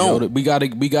good thing. Though,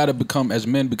 we gotta become as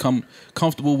men become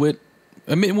comfortable with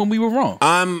admitting when we were wrong.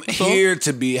 I'm here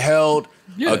to be held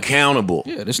accountable.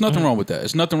 Yeah, there's nothing wrong with that.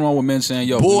 There's nothing wrong with men saying,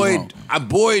 "Yo,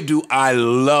 boy, do I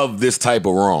love this type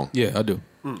of wrong." Yeah, I do.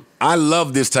 I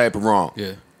love this type of wrong.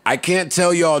 Yeah. I can't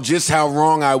tell y'all just how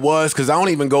wrong I was because I don't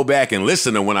even go back and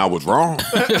listen to when I was wrong.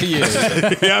 Yeah. You know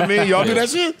what I mean? Y'all do that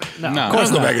shit? Nah, Of course,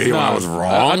 go back and hear when I was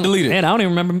wrong. I deleted it. Man, I don't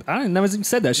even remember. I never even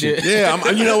said that shit. Yeah,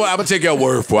 you know what? I'm gonna take your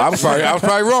word for it. I was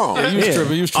probably wrong. You was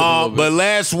tripping. You was tripping a little bit. But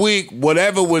last week,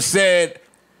 whatever was said,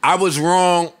 I was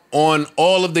wrong on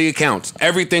all of the accounts.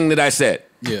 Everything that I said.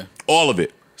 Yeah. All of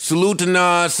it. Salute to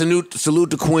Nas.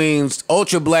 Salute to Queens.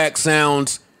 Ultra Black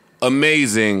sounds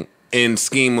amazing in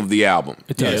scheme of the album.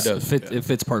 It does. Yeah, it does. It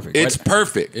fits perfect. It's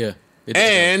perfect. Yeah. It does.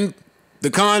 And the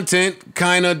content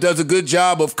kind of does a good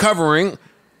job of covering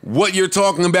what you're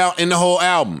talking about in the whole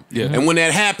album. Yeah. And when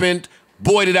that happened,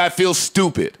 boy, did I feel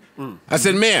stupid. I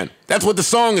said, man, that's what the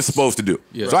song is supposed to do.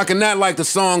 Yeah. So I cannot like the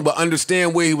song, but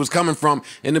understand where he was coming from.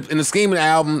 In the scheme of the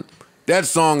album, that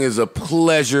song is a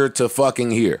pleasure to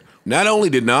fucking hear. Not only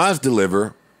did Nas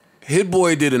deliver, Hit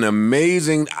Boy did an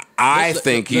amazing. I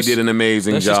think he did an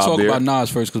amazing job there. Let's just talk about Nas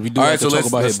first because we do All have right, to so talk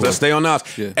about Hit Boy. let's stay on Nas.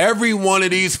 Yeah. Every one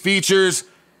of these features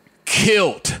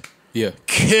killed. Yeah.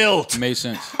 Killed. Made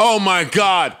sense. Oh my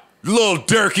God. Little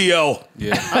Durkio.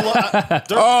 Yeah.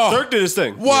 Dirk did his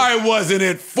thing. Why wasn't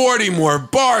it 40 more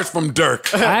bars from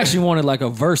Dirk? I actually wanted like a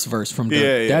verse from Dirk.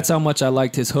 Yeah. That's how much I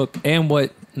liked his hook and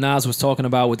what Nas was talking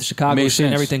about with the Chicago Made shit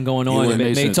and sense. everything going He on. went- It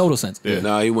made made sense. total sense. Yeah.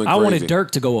 Nah, he went I crazy. wanted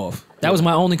Dirk to go off. That was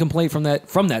my only complaint from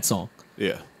that song.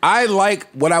 Yeah. I like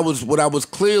what I was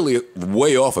clearly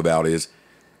way off about is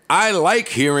I like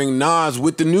hearing Nas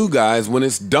with the new guys when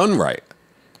it's done right.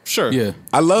 Sure. Yeah.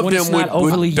 I loved When him it's not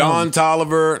overly with Don young.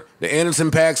 Tolliver, the Anderson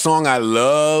 .Paak song. I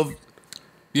love.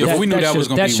 Yeah, but we knew that was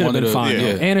going to be should have one of been the. fine.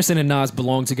 Yeah. though. Anderson and Nas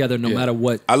belong together no matter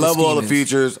what. I love all the scheme is.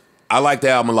 features. I like the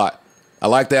album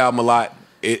a lot.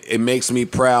 It makes me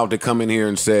proud to come in here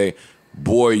and say,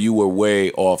 boy, you were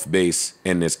way off base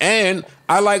in this. And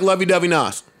I like Lovey Dovey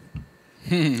Nas.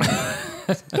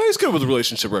 No, he's good with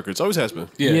relationship records. Always has been.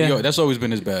 Yeah, Yeah. Yo, that's always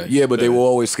been his bag. Yeah, but they were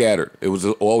always scattered. It was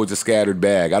always a scattered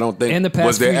bag. I don't think. In the past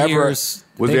was there few ever years,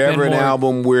 was they've there been ever an more-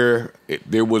 album where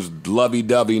there was Lovey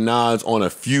Dovey Nas on a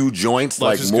few joints,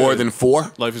 Life like is more good. than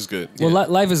 4? Life is good. Well,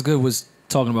 Life is Good was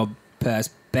talking about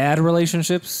past bad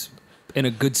relationships in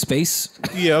a good space.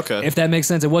 Yeah, okay. If that makes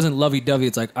sense. It wasn't lovey-dovey.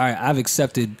 It's like, all right, I've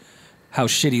accepted how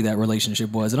shitty that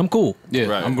relationship was, and I'm cool. Yeah,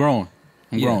 Right. I'm growing.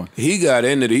 I'm Yeah. growing. He got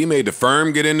into he made the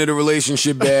firm get into the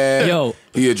relationship bag. Yo,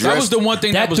 he addressed. That was the one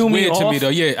thing that That was threw me weird to me, off, though.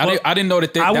 Yeah, but I didn't know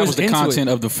that I that was was the into content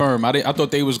it. of the firm. I thought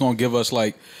they was going to give us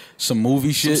like some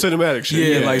movie shit, Some cinematic shit.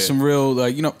 Yeah, Yeah, like yeah. some real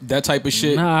that type of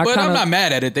shit. Nah, I but I'm kinda- not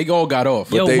mad at it. They all got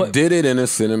off. Yo, they what- did it in a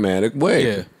cinematic way.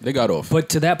 Yeah, they got off. But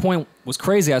to that point was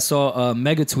crazy. I saw a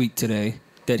mega tweet today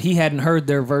that he hadn't heard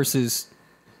their verses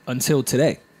until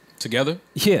today. Together?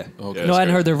 Yeah. Okay. I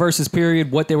hadn't heard their verses, period,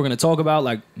 what they were going to talk about.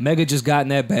 Like, Mega just got in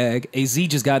that bag, AZ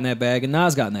just got in that bag, and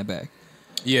Nas got in that bag.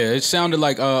 Yeah, it sounded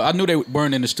like I knew they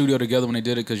weren't in the studio together when they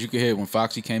did it because you could hear it when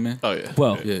Foxy came in. Oh yeah.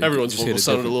 Well, Yeah, Everyone's just hit vocals it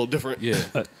sounded a different. little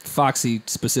different. Yeah, Foxy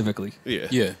specifically. Yeah.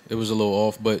 yeah, it was a little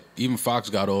off, but even Fox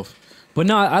got off. But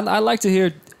no, I like to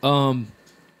hear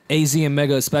AZ and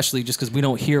Mega, especially just because we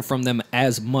don't hear from them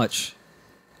as much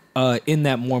in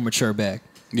that more mature bag.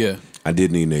 Yeah, I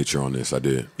did need Nature on this. I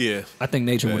did. Yeah. I think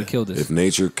Nature would have killed this. If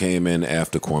Nature came in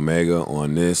after Cormega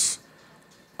on this,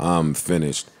 I'm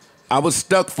finished. I was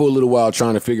stuck for a little while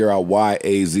trying to figure out why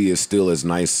AZ is still as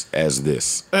nice as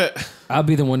this. I'll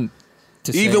be the one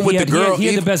to say Even with the girl- he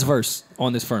had the even- best verse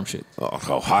on this firm shit. Oh,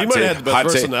 hot He might take, have had the best hot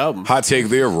verse take, on the album. Hot take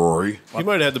there, Rory. He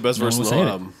might have had the best verse one in was the saying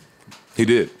it. album. He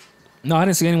did. No, I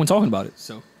didn't see anyone talking about it.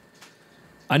 So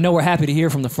I know we're happy to hear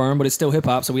from the firm, but it's still hip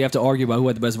hop, so we have to argue about who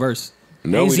had the best verse.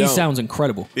 No, we AZ don't. sounds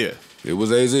incredible. Yeah. It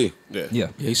was AZ. Yeah. Yeah. yeah,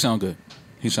 he sound good.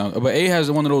 But A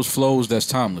has one of those flows that's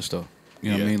timeless though. You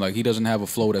know what I Yeah. mean? Like he doesn't have a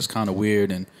flow that's kind of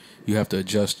weird and you have to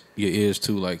adjust your ears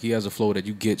to. Like he has a flow that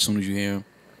you get as soon as you hear him.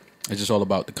 It's just all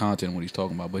about the content and what he's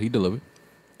talking about. But he delivered.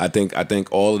 I think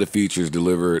all of the features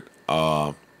delivered.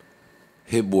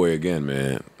 Hit Boy again,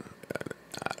 man.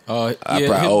 I Yeah, probably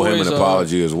Hit owe him Boy's, an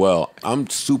apology as well. I'm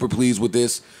super pleased with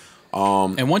this.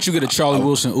 And once you get a Charlie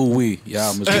Wilson ooh wee, your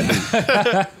album is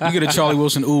done. You get a Charlie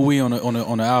Wilson ooh wee on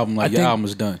the album, like your think- album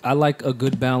is done. I like a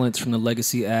good balance from the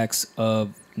legacy acts of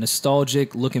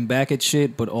nostalgic, looking back at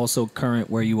shit, but also current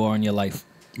where you are in your life.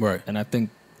 Right. And I think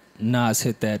Nas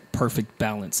hit that perfect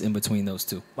balance in between those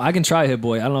two? I can try Hit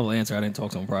Boy. I don't know the answer. I didn't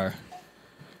talk to him prior,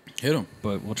 Hit him.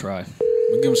 but we'll try.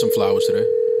 We'll give him some flowers today.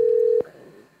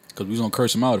 Because we was going to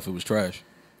curse him out if it was trash.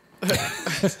 I'm sure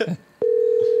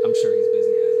he's busy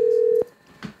as is.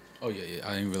 Oh, yeah.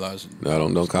 I didn't realize.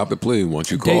 No, don't cop it, please. Once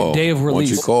you call. Day of release.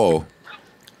 Once you call.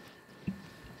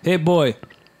 Hit Boy.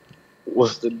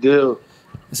 What's the deal?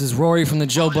 This is Rory from the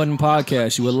Joe Budden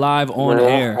podcast. You were live on Man,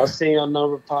 air. I seen your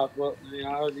number pop up, man.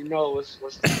 I already know what's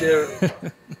the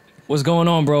deal. What's going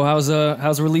on, bro? How's the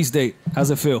release date? How's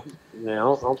it feel? Man,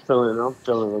 I'm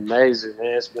feeling amazing,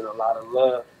 man. It's been a lot of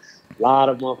love. A lot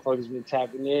of motherfuckers been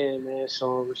tapping in, man,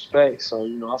 showing respect. So,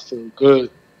 I feel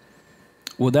good.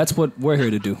 Well, that's what we're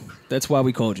here to do. That's why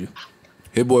we called you.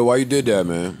 Hit Boy, why you did that,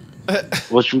 man?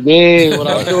 What you mean? What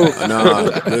I do?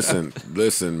 Nah,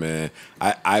 listen, man.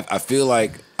 I feel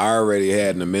like I already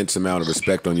had an immense amount of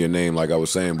respect on your name, like I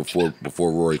was saying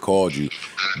before Rory called you.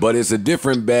 But it's a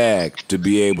different bag to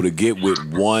be able to get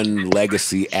with one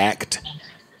legacy act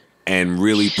and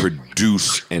really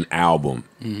produce an album.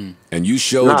 Mm-hmm. And you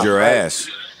showed your ass.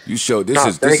 You showed this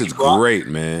is great,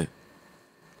 man.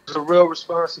 It's a real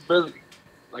responsibility.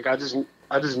 Like I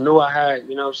just knew I had,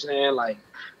 you know what I'm saying? Like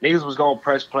niggas was gonna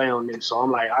press play on this. So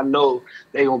I'm like, I know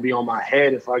they gonna be on my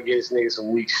head if I get this nigga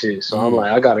some weak shit. So I'm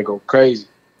like, I gotta go crazy.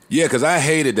 Yeah, because I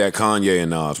hated that Kanye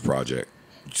and Nas project.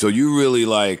 So you really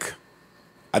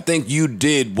I think you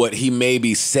did what he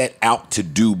maybe set out to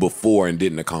do before and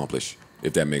didn't accomplish,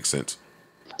 if that makes sense.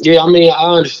 Yeah, I mean,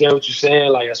 I understand what you're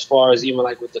saying. Like, as far as even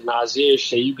like with the Nasir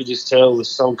shit, you could just tell it was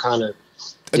some kind of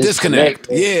a disconnect.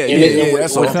 Yeah,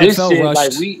 that's what all. This shit,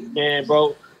 like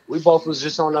bro, we both was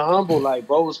just on the humble. Like,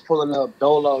 bro was pulling up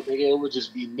Dolo, nigga. It would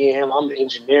just be me and him. I'm the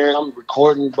engineer. I'm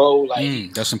recording, bro.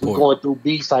 Like, that's important. Going through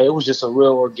beats. Like, it was just a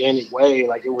real organic way.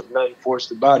 Like, it was nothing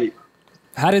forced about it.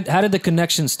 How did the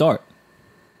connection start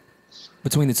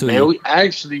between the two of you? Man,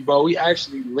 we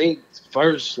actually linked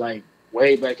first, like,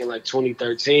 way back in like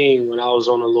 2013 when I was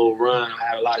on a little run. I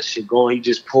had a lot of shit going. He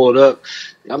just pulled up.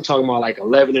 I'm talking about like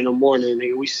 11 in the morning,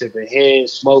 nigga. We sipping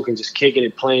hands, smoking, just kicking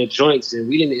and playing joints. And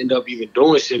we didn't end up even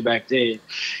doing shit back then.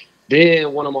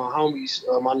 Then one of my homies,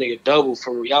 my nigga Double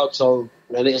from Rialto,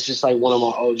 and it's just like one of my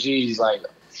OGs. Like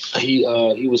he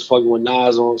was fucking with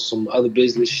Nas on some other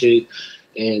business shit.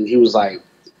 And he was like,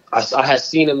 I had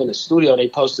seen him in the studio. They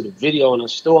posted a video in the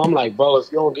store. I'm like, bro,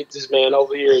 if you don't get this man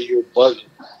over here, you're bugging.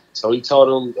 So he told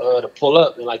him to pull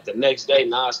up, and like the next day,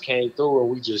 Nas came through, and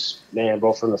we just, man,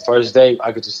 bro, from the first day,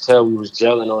 I could just tell we was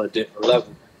gelling on a different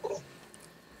level.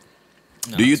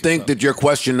 Do you think that your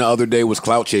question the other day was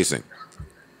clout chasing?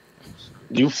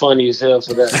 You funny as hell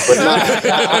for that. But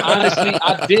nah, honestly,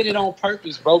 I did it on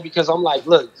purpose, bro, because I'm like,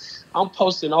 look, I'm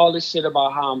posting all this shit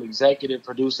about how I'm executive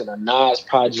producing a Nas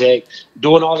project,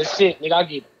 doing all this shit. Nigga, I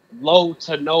get low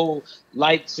to no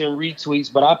likes and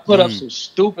retweets, but I put up some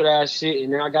stupid ass shit,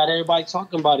 and then I got everybody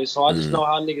talking about it. So I just know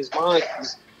how niggas'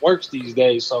 minds works these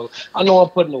days. So I know I'm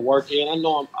putting the work in. I know you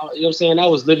know what I'm saying? That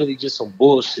was literally just some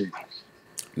bullshit.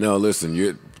 No,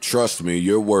 listen, trust me,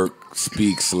 your work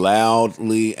speaks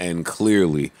loudly and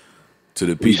clearly to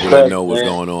the people that know what's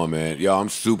going on, man. Y'all, I'm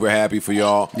super happy for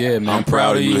y'all. Yeah, man. I'm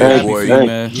proud of you, boy.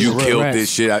 You killed this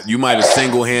shit. You might have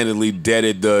single-handedly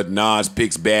deaded the Nas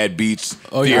picks bad beats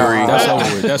theory. Yeah, that's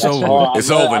over with. That's over with. It's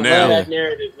over now. That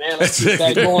narrative, man. Let's keep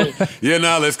that going.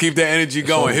 Yeah, let's keep that energy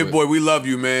going. Hit Boy, we love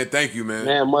you, man. Thank you, man.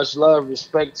 Man, much love,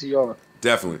 respect to y'all.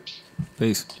 Definitely.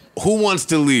 Peace. Who wants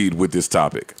to lead with this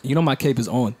topic? You know my cape is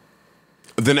on.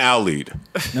 Then I'll lead.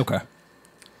 Okay.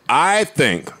 I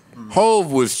think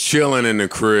Hov was chilling in the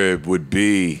crib with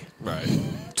B. Right.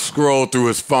 Scrolled through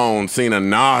his phone, seen a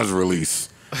Nas release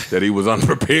that he was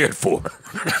unprepared for.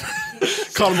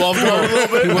 Caught him off guard a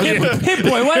little bit. Hit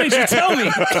Boy, why didn't you tell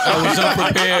me? I was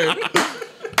unprepared.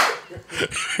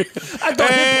 I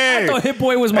thought Hit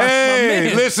Boy was my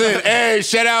man. Listen,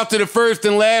 shout out to the first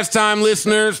and last time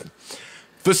listeners.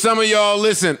 For some of y'all,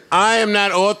 listen, I am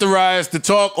not authorized to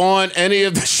talk on any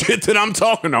of the shit that I'm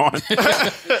talking on. But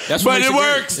it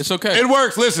works. It's okay. It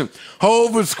works. Listen,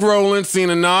 Hov was scrolling,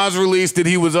 seen a Nas release that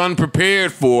he was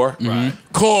unprepared for,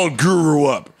 called Guru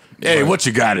Up. Hey, what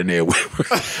you got in there?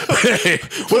 Hey,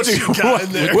 what you got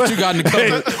in there? What you got in the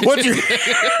cupboard? What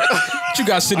you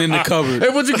got sitting in the cupboard? Hey,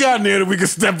 what you got in there that we can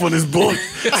step on this bullshit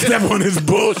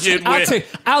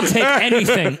with? I'll take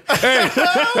anything.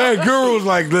 Hey, Guru's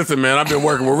like, listen, man, I've been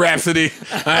working with Rhapsody.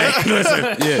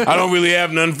 I don't really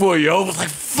have nothing for you. I was like,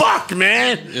 fuck,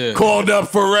 man. Yeah. Called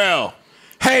up Pharrell.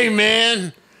 Hey,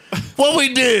 man, what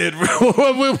we did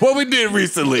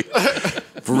recently.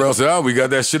 Pharrell said, we got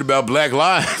that shit about Black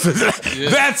Lives.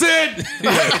 That's it.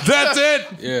 Yeah. That's it.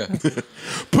 Yeah.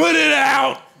 Put it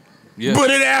out. Yeah. Put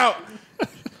it out.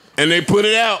 And they put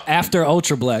it out. After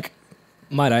Ultra Black,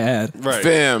 might I add. Right.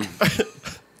 Fam,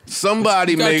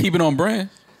 somebody You gotta make... keep it on brand.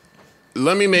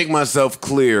 Let me make myself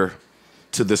clear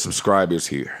to the subscribers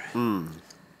here.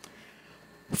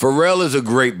 Pharrell is a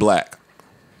great black.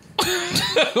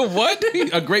 What?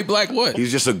 A great black what?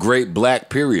 He's just a great black,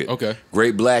 period. Okay.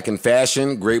 Great black in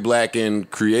fashion, great black in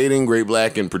creating, great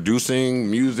black in producing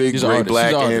music, He's an great artist. black,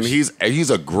 He's an and artist. he's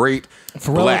a great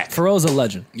black. Pharrell's a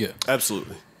legend. Yeah.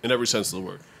 Absolutely. In every sense of the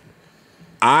word.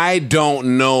 I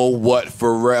don't know what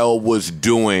Pharrell was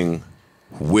doing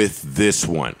with this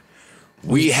one.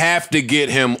 We have to get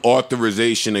him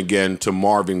authorization again to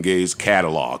Marvin Gaye's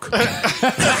catalog.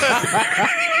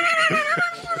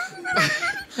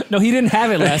 No, he didn't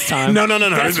have it last time. No.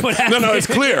 That's what happened. No, it's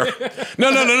clear.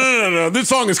 No. This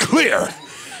song is clear.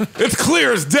 It's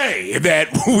clear as day that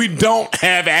we don't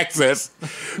have access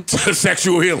to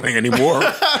sexual healing anymore.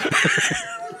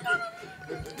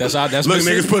 That's Look,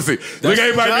 niggas pussy. Look at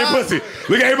everybody being pussy.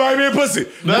 Look at everybody being pussy.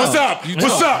 What's up?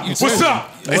 What's up? What's up?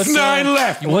 It's 9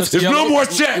 left. There's no more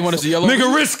checks. You want us to yellow?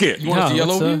 Nigga, risk it. You want us to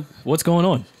yellow you? What's going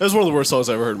on? That's one of the worst songs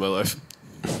I ever heard in my life.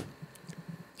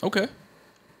 Okay.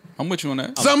 I'm with you on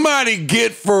that. Somebody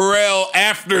get Pharrell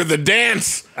after the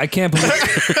dance. I can't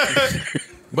believe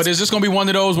But is this gonna be one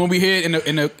of those when we hear it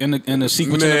in the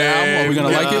sequence of the album? Are we gonna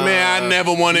like it? Man, I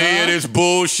never want to hear this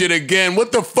bullshit again.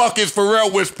 What the fuck is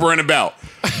Pharrell whispering about?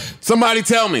 Somebody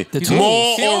tell me.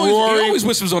 Maul He or always, Rory? he always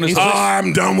whispers on his Oh,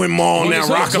 I'm done with Maul now. He's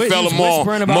Rockefeller Maul.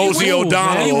 whispering about Mosey you,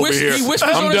 O'Donnell man. He over whis- here. he whispers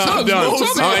I'm on his done. I'm hooks. done. What you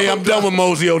talking about? I'm done with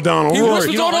Mosey O'Donnell. He Rory,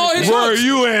 whispers on all his Rory, hooks.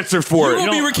 you answer for You it.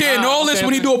 will be recording all this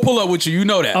when he do a pull up with you. You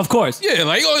know that. Of course. Yeah,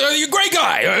 like, oh, you're a great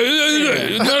guy.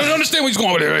 I don't understand what he's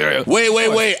going with.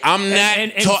 Wait. I'm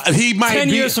not. He might 10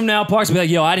 be. years from now, Parks will be like,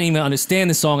 yo, I didn't even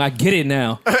understand this song. I get it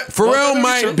now. Pharrell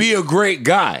might be a great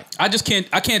guy. I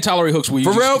can't tolerate hooks where you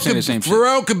Pharrell just saying the same shit.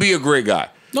 Pharrell could be a great guy.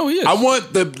 No, he is. I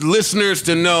want the listeners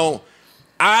to know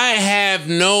I have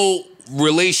no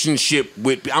relationship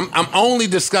with. I'm only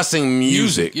discussing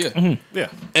music. Yeah. Yeah.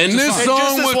 And this And song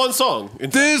just this was one song.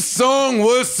 this song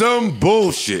was some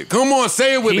bullshit. Come on,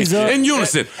 say it with He's me in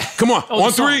unison. Come on, on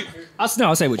the song. three. I'll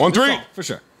say it with you. On The three? song, for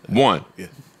sure. 1,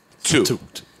 2,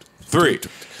 3.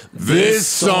 This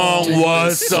song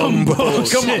was some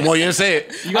bullshit. Come on, well, you didn't say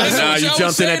it. Nah, you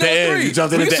jumped in at the end. You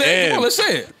jumped in at the end. Come on, let's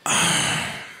say it.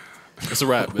 It's a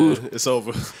wrap, man. It's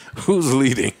over. Who's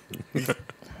leading?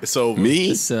 It's over.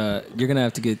 Me? You're going to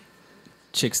have to get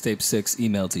Chicks Tape 6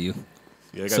 emailed to you.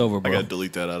 Yeah, It's over, I bro. got to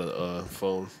delete that out of the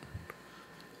phone.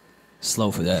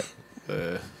 Slow for that.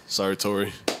 Sorry,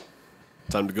 Tori.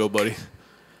 Time to go, buddy.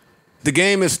 The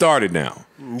game has started now.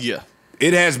 Yeah.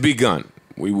 It has begun.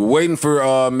 We were waiting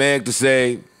for Meg to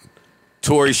say,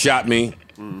 Tori shot me.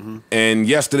 And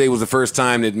yesterday was the first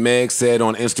time that Meg said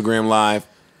on Instagram Live,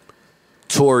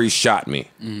 Tori shot me.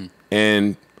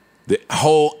 And the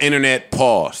whole internet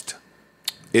paused.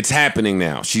 It's happening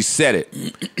now. She said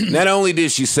it. Not only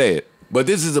did she say it, but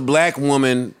this is a black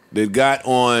woman that got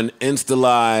on Insta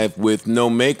Live with no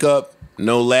makeup,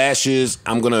 no lashes.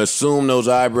 I'm going to assume those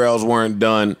eyebrows weren't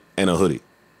done, and a hoodie.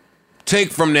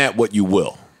 Take from that what you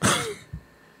will.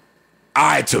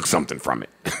 I took something from it.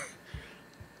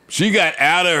 She got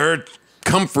out of her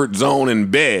comfort zone in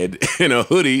bed in a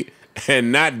hoodie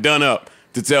and not done up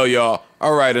to tell y'all,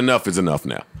 all right, enough is enough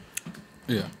now.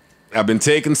 Yeah. I've been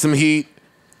taking some heat,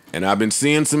 and I've been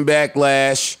seeing some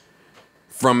backlash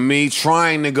from me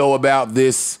trying to go about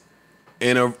this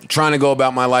trying to go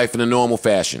about my life in a normal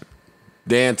fashion.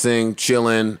 Dancing,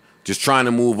 chilling, just trying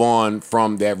to move on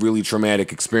from that really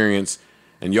traumatic experience,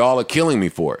 and y'all are killing me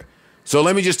for it. So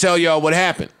let me just tell y'all what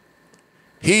happened.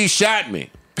 He shot me.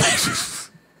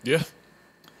 Yeah.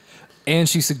 And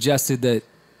she suggested that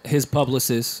his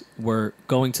publicists were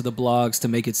going to the blogs to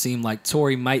make it seem like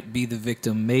Tory might be the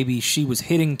victim. Maybe she was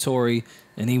hitting Tory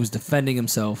and he was defending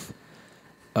himself.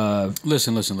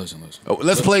 Listen. Oh,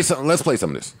 let's play some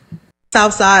of this.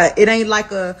 Southside, it ain't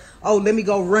like let me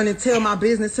go run and tell my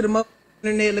business to the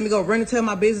internet. Let me go run and tell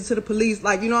my business to the police.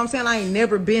 Like, you know what I'm saying? I ain't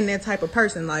never been that type of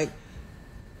person. Like,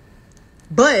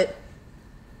 but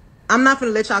I'm not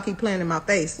gonna let y'all keep playing in my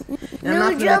face. And I'm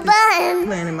not gonna let this keep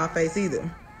playing in my face either.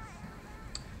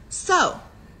 So,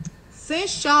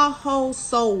 since y'all hoes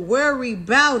so worried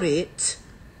about it,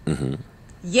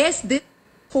 yes, this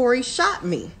Tory shot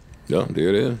me. Yeah, there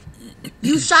it is.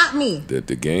 You shot me. The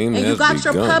game And has you got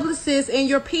begun. your publicists and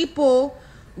your people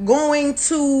going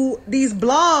to these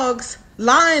blogs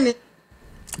lying.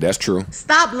 That's true.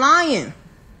 Stop lying.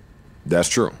 That's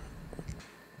true.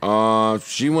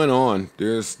 She went on.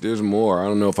 There's more. I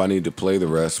don't know if I need to play the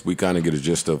rest. We kind of get a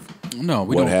gist of No,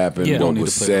 we what don't. happened, Yeah. what Don't need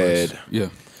was to play the rest. said. Yeah.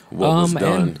 what was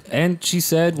done. And she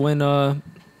said when the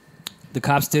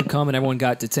cops did come and everyone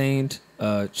got detained,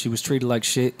 she was treated like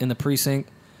shit in the precinct.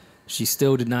 She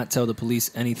still did not tell the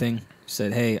police anything. She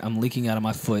said, hey, I'm leaking out of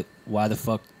my foot. Why the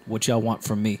fuck? What y'all want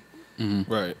from me?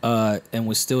 Mm-hmm. Right. And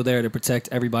was still there to protect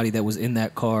everybody that was in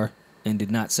that car and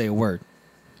did not say a word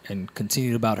and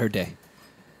continued about her day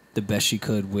the best she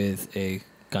could with a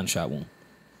gunshot wound.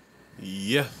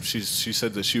 Yeah, she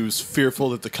said that she was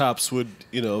fearful that the cops would,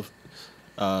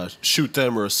 shoot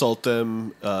them or assault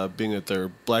them, being that they're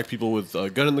black people with a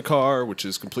gun in the car, which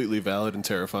is completely valid and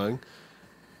terrifying.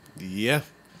 Yeah.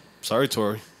 Sorry,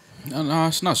 Tori. No,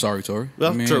 it's not sorry, Tori.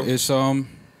 Well, I mean, true. it's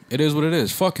it is what it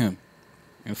is. Fuck him,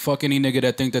 and fuck any nigga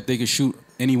that think that they can shoot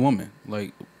any woman.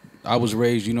 Like, I was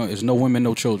raised, there's no women,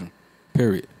 no children.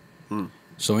 Period.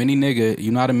 So any nigga,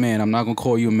 you're not a man. I'm not gonna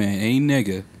call you a man. Any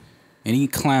nigga, any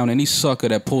clown, any sucker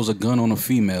that pulls a gun on a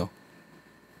female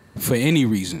for any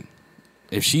reason,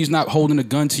 if she's not holding a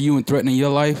gun to you and threatening your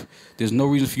life, there's no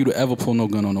reason for you to ever pull no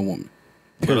gun on a woman.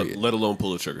 Period. Let alone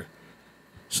pull a trigger.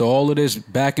 So all of this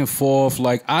back and forth,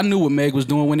 like, I knew what Meg was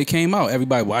doing when it came out.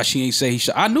 Everybody, why she ain't say he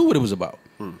shot? I knew what it was about.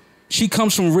 She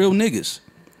comes from real niggas.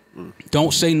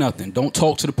 Don't say nothing. Don't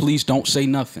talk to the police. Don't say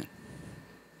nothing.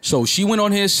 So she went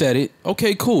on here and said it.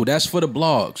 Okay, cool. That's for the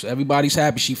blogs. Everybody's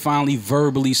happy. She finally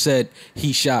verbally said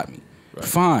he shot me. Right.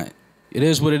 Fine. It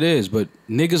is what it is. But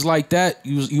niggas like that,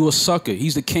 you a sucker.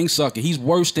 He's the king sucker. He's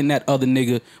worse than that other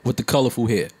nigga with the colorful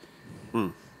hair.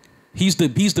 He's the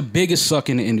biggest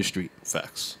sucker in the industry.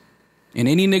 Facts. And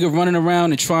any nigga running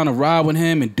around and trying to ride with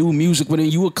him and do music with him,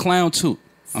 you a clown too.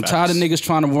 I'm tired of niggas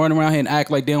trying to run around here and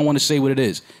act like they don't want to say what it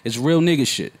is. It's real nigga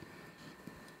shit.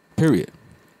 Period.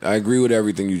 I agree with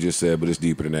everything you just said, but it's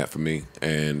deeper than that for me.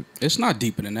 And it's not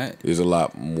deeper than that. There's a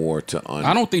lot more to unpack.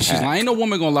 I don't think she's lying. Ain't no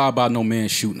woman gonna lie about no man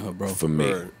shooting her, bro. For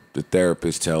me, the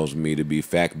therapist tells me to be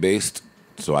fact-based,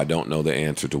 so I don't know the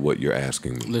answer to what you're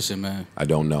asking me. Listen, man. I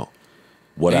don't know.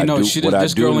 What hey, I no, do, she, what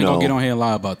this I do girl ain't know, gonna get on here and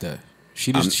lie about that.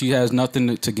 She has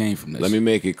nothing to gain from this. Let me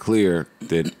make it clear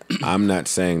that I'm not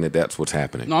saying that that's what's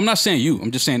happening. No, I'm not saying you. I'm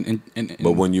just saying.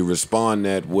 But when you respond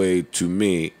that way to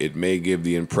me, it may give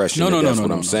the impression that's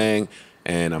what I'm saying.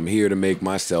 And I'm here to make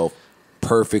myself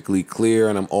perfectly clear.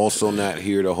 And I'm also not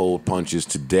here to hold punches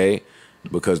today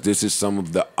because this is some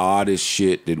of the oddest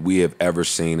shit that we have ever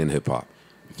seen in hip hop.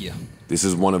 Yeah. This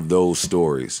is one of those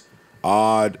stories.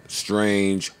 Odd,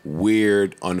 strange,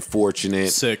 weird, unfortunate,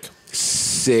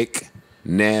 sick,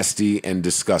 nasty, and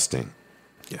disgusting.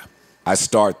 Yeah. I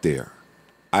start there.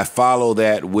 I follow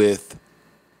that with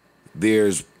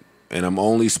and I'm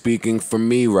only speaking for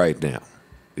me right now.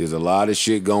 There's a lot of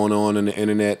shit going on the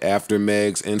internet after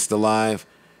Meg's Insta Live.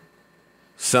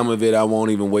 Some of it I won't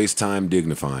even waste time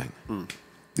dignifying.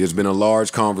 There's been a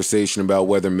large conversation about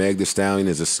whether Meg Thee Stallion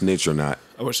is a snitch or not.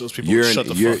 I wish those people would shut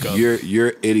the fuck up.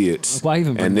 You're idiots. Why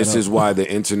even bring and this that is up? why the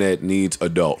internet needs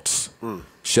adults.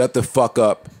 Shut the fuck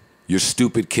up. You're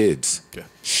stupid kids. Yeah.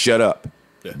 Shut up.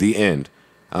 Yeah. The end.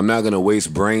 I'm not going to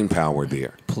waste brain power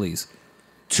there. Please.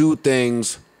 Two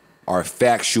things are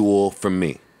factual for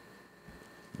me.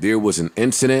 There was an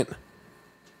incident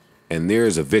and there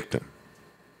is a victim.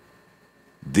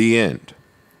 The end.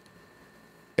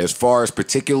 As far as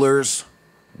particulars,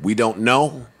 we don't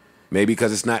know. Maybe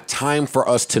because it's not time for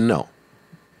us to know.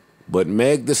 But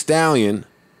Meg Thee Stallion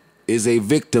is a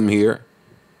victim here,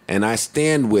 and I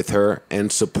stand with her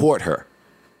and support her.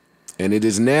 And it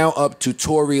is now up to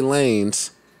Tory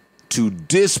Lanez to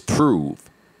disprove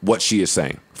what she is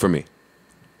saying for me.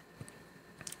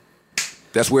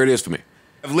 That's where it is for me.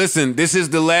 Listen, this is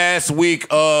the last week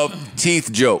of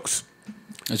teeth jokes.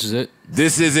 This is it?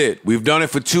 This is it. We've done it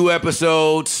for 2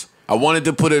 episodes. I wanted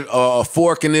to put a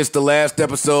fork in this the last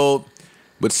episode,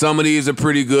 but some of these are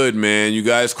pretty good, man. You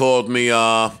guys called me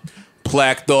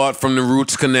Plaque Thought from the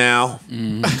Roots Canal.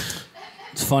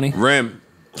 It's funny. Rim.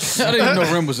 I didn't even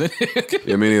know Rim was in it.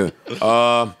 Yeah, me neither.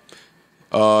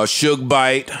 Suge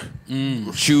Bite.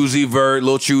 Choosy Vert,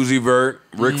 Lil Choosy Vert.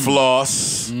 Rick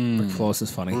Floss. Rick Floss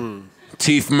is funny.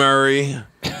 Teeth Murray.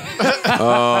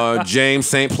 James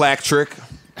St. Platrick.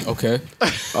 Okay.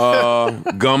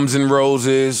 Gums and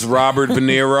Roses. Robert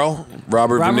Venero.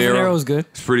 Robert Venero is good.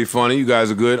 It's pretty funny. You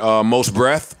guys are good. Most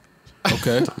Breath.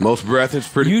 Okay. Most Breath is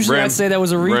pretty. Usually I'd say that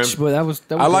was a reach, but that was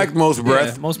I liked Most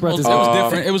Breath. Yeah, Most Breath is It was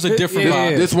different. It was a different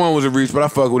vibe. This one was a reach, but I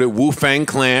fuck with it. Wu Fang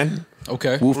Clan.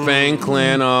 Okay. Wu Fang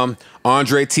Clan.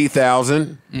 Andre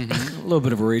T-1000. a little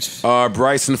bit of a reach.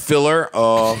 Bryson Filler.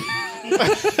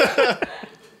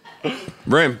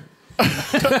 Rim.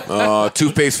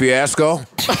 Toothpaste Fiasco.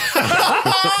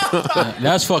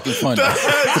 That's fucking funny.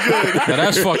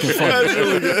 That's fucking funny.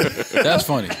 That's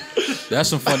funny. That's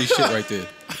some funny shit right there.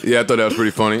 Yeah, I thought that was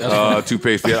pretty funny.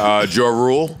 Toothpaste. Yeah. Jaw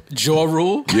Rule. Jaw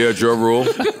Rule. Yeah, Jaw Rule.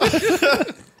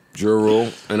 Jaw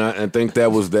Rule. And I think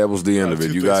that was the end of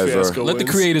it. You guys are Let the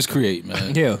creators create,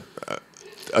 man. Yeah.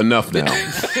 enough now.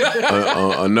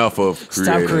 Enough of creating.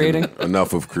 Stop creating.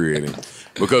 Enough of creating.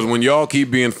 Because when y'all keep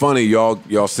being funny,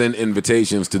 y'all send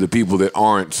invitations to the people that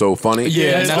aren't so funny.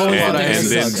 Yeah, and, that's the part I hate. then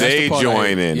That's they the part I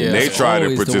join hate. in Yeah. and they That's try to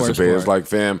always the worst participate. It's part. like,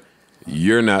 fam,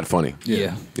 you're not funny.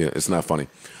 Yeah. Yeah, it's not funny.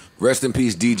 Rest in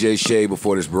peace, DJ Shay,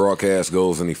 before this broadcast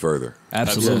goes any further.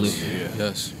 Absolutely.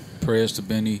 Yes. Prayers to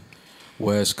Benny,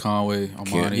 Wes, Conway,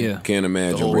 Armani. Yeah. Can't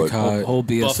imagine whole what Ricardo. Whole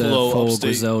BSF, Buffalo, whole upstate.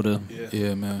 Griselda.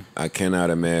 Yeah, man. I cannot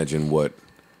imagine what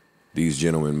these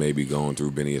gentlemen may be going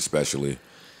through, Benny especially,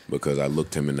 because I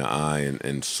looked him in the eye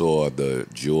and saw the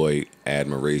joy,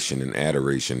 admiration, and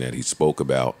adoration that he spoke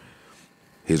about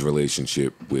his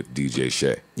relationship with DJ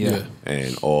Shay. Yeah.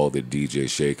 And all that DJ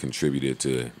Shay contributed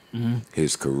to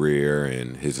his career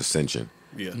and his ascension.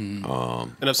 Yeah. And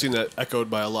I've seen that echoed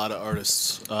by a lot of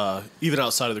artists, even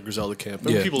outside of the Griselda camp. I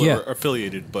mean, Yeah. people Yeah. that are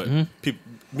affiliated, but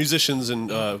musicians and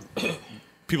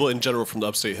people in general from the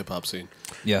upstate hip hop scene.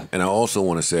 Yeah. And I also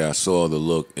want to say I saw the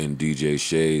look in DJ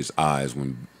Shay's eyes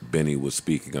when Benny was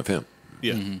speaking of him.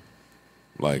 Yeah.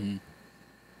 Like,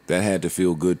 that had to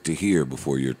feel good to hear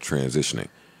before you're transitioning.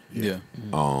 Yeah.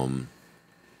 And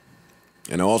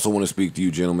I also want to speak to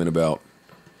you gentlemen about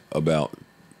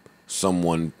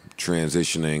someone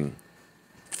transitioning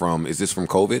from, is this from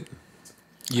COVID?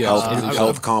 Yeah.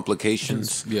 Health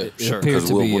complications? Yeah. It Sure. appears Because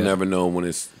to we'll be, never know when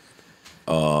it's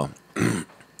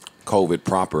COVID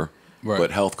proper, Right.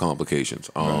 but health complications.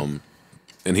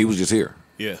 And he was just here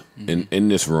Yeah. in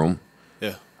this room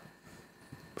Yeah.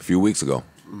 a few weeks ago.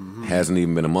 Hasn't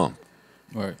even been a month.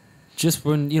 Right. Just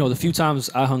when, the few times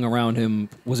I hung around him,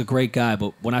 was a great guy.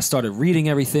 But when I started reading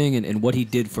everything and what he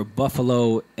did for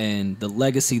Buffalo and the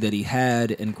legacy that he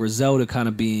had and Griselda kind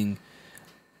of being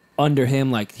under him,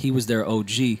 like he was their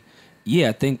OG. Yeah,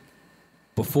 I think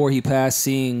before he passed,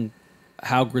 seeing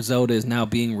how Griselda is now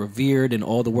being revered and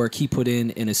all the work he put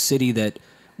in a city that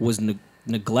was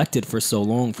neglected for so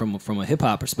long from a hip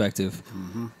hop perspective,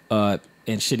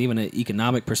 and shit, even an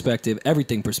economic perspective,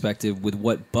 everything perspective with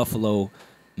what Buffalo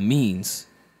means.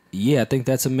 Yeah, I think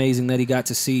that's amazing that he got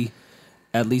to see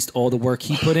at least all the work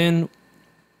he put in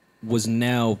was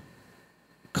now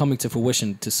coming to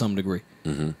fruition to some degree,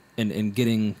 and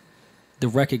getting the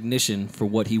recognition for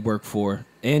what he worked for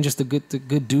and just the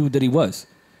good dude that he was.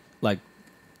 Like,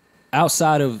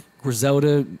 outside of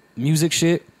Griselda music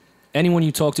shit, anyone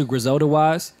you talk to Griselda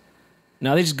wise,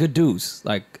 now they just good dudes.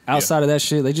 Like, outside of that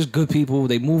shit, they just good people.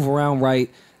 They move around right.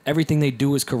 Everything they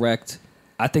do is correct.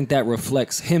 I think that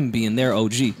reflects him being their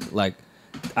OG. Like,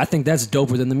 I think that's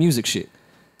doper than the music shit.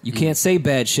 You can't say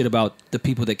bad shit about the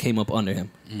people that came up under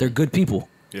him. They're good people.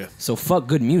 Yeah. So fuck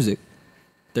good music.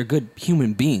 They're good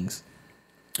human beings.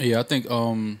 Yeah, I think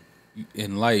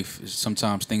in life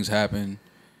sometimes things happen,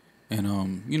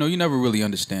 and you never really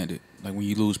understand it. Like when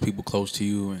you lose people close to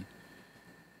you, and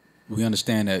we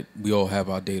understand that we all have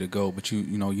our day to go, but you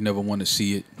never want to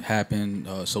see it happen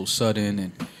so sudden,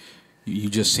 and you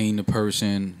just seen the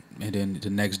person, and then the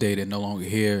next day they're no longer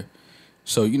here.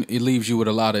 So it leaves you with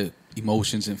a lot of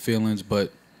emotions and feelings.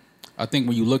 But I think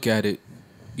when you look at it,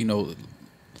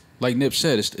 like Nip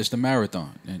said, it's the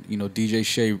marathon, and DJ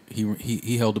Shay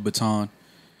he held the baton,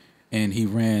 and he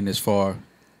ran as far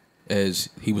as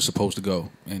he was supposed to go,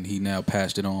 and he now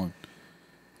passed it on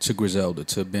to Griselda,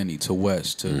 to Benny, to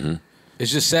Wes.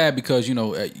 It's just sad because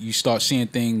you start seeing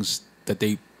things that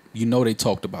they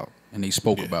talked about and they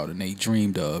spoke about and they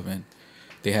dreamed of and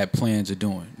they had plans of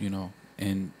doing,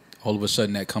 and all of a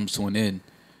sudden that comes to an end.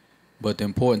 But the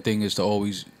important thing is to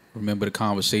always remember the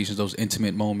conversations, those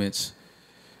intimate moments.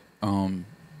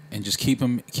 And just keep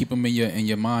him in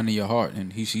your mind and your heart,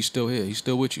 and he's still here. He's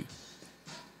still with you.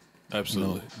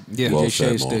 Absolutely. Yeah. Well DJ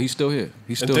Shay said, he's still here.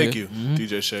 He's And still thank here. you,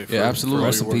 DJ Shay. For, Yeah, absolutely. For all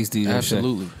Rest your in peace, work. DJ. Shay.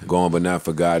 Absolutely. Gone but not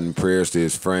forgotten. Prayers to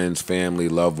his friends, family,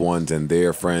 loved ones, and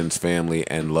their friends, family,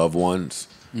 and loved ones.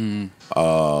 My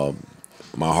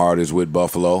heart is with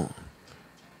Buffalo.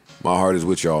 My heart is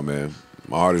with y'all, man.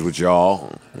 My heart is with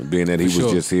y'all. Being that he For was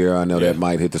sure. just here, I know that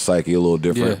might hit the psyche a little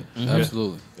Yeah, different.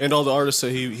 absolutely. And all the artists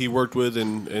that he worked with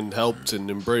and helped and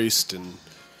embraced and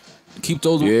Keep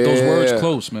those Yeah. words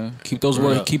close, man. Keep those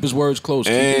words. Yeah. Keep his words close.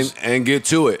 Keep And get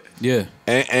to it. yeah.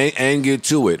 And get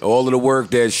to it. All of the work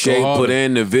that Shay harder. put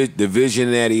in, the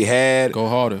vision that he had, Go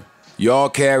harder. y'all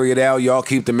carry it out. Y'all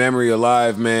keep the memory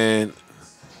alive, man.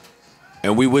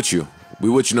 And we with you. We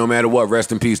with you no matter what.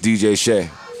 Rest in peace, DJ Shay.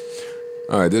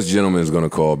 All right, this gentleman is gonna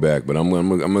call back, but I'm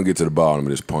gonna get to the bottom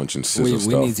of this punch and scissor We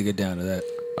stuff. need to get down to that.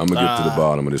 I'm gonna get to the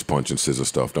bottom of this punch and scissor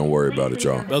stuff. Don't worry about it,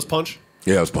 y'all. That was Punch?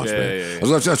 Yeah, it was Punch, man. Yeah. I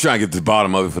was just trying to get to the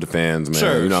bottom of it for the fans,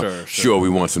 man. Sure, we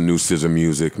want some new scissor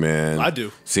music, man. I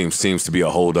do. Seems to be a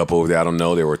hold up over there. I don't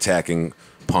know. They were attacking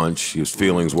Punch. His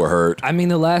feelings were hurt. I mean,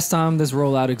 the last time this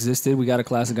rollout existed, we got a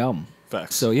classic album.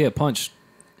 Facts. So yeah, Punch.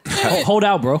 Hold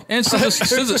out, bro. And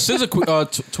SZA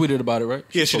tweeted about it, right?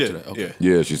 Yeah, she did. Okay.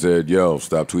 Yeah, she said, "Yo,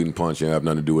 stop tweeting Punch. You have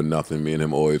nothing to do with nothing. Me and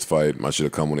him always fight. I should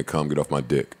have come when it come. Get off my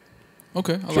dick."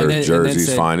 Okay, I like it.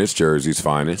 Jersey's finest. Jersey's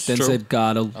finest. Then said,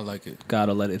 I like it.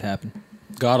 Gotta let it happen.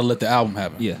 Gotta let the album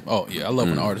happen. Yeah. Oh yeah, I love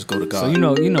when artists go to God.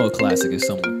 So you know a classic is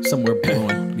somewhere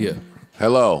brewing. Yeah.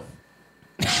 Hello.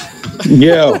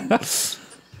 Yo. This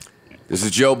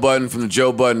is Joe Budden from the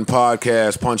Joe Budden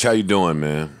Podcast. Punch, how you doing,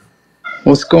 man?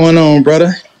 What's going on,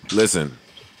 brother? Listen,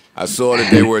 I saw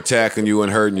that they were attacking you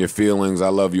and hurting your feelings. I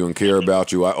love you and care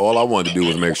about you. All I wanted to do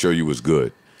was make sure you was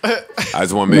good. I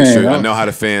just want to make sure I know how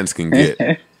the fans can get.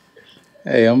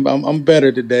 Hey, I'm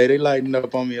better today. They lightened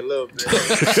up on me a little bit.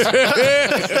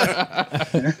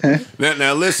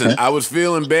 Now listen, I was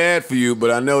feeling bad for you, but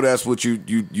I know that's what y'all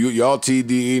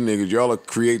TDE niggas, y'all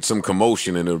create some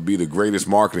commotion and it'll be the greatest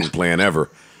marketing plan ever.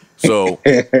 So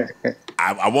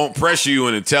I won't pressure you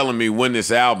into telling me when this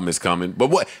album is coming. But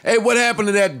what happened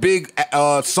to that big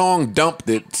song dump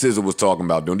that SZA was talking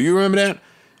about doing? Do you remember that?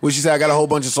 Where she said, I got a whole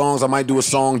bunch of songs. I might do a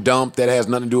song dump that has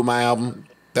nothing to do with my album.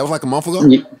 That was like a month ago?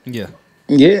 Yeah.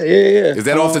 Is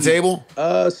that off the table?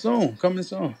 Soon. Coming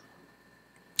soon.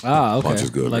 Ah, okay. Punch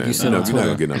is good, like man. You said, you're not going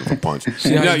to get nothing from Punch.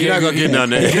 You're not going to get nothing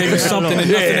there. Gave me something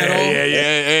and nothing at all.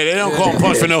 Yeah. They don't call him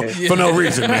Punch for no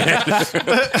reason, man.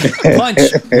 Punch,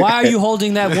 why are you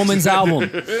holding that woman's album?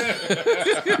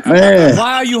 Man.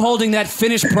 Why are you holding that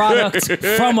finished product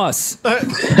from us?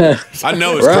 I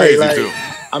know it's Right, crazy, too.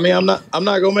 I mean, I'm not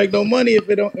gonna make no money if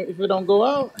it don't go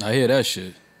out. I hear that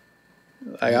shit.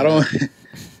 Like I don't.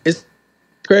 It's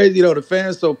crazy though. The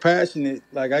fans so passionate.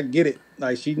 Like I get it.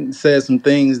 Like she said some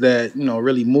things that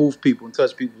really move people and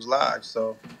touch people's lives.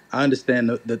 So I understand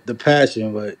the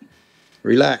passion, but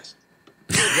relax.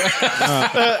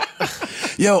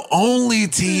 Yo, only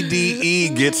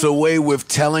TDE gets away with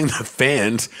telling the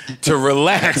fans to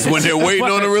relax when they're waiting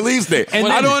on a release date. And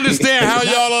I don't understand how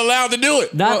y'all are allowed to do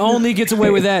it. Not only gets away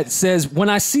with that, says, when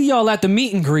I see y'all at the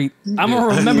meet and greet, I'm going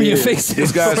to remember your faces.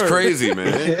 This guy's crazy,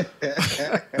 man.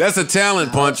 That's a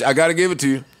talent, Punch. I got to give it to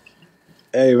you.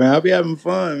 Hey, man, I'll be having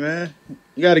fun, man.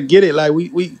 You got to get it. Like,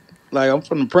 we like, I'm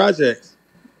from the projects.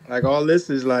 Like, all this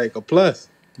is like a plus.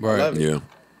 Right. Yeah.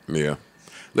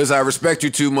 Listen, I respect you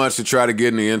too much to try to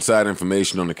get any inside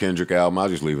information on the Kendrick album. I'll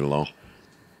just leave it alone.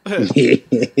 That's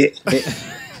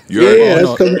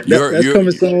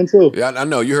coming soon, too. Yeah, I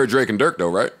know. You heard Drake and Dirk, though,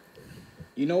 right?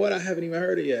 You know what? I haven't even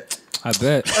heard it yet. I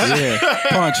bet. Yeah.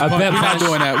 Punch. We're not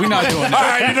doing that. We're not doing that. All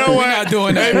right, you know what? We're not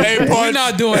doing that. Hey, Punch. We're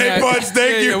not doing that. Hey, Punch,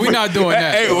 thank you. We're not doing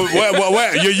that. Hey,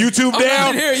 what? Your YouTube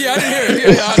down? I didn't hear it.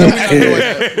 Yeah, we're not doing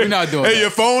that. We're not doing that. Hey,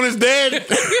 your phone is dead?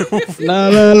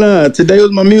 Nah. Today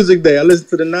was my music day. I listened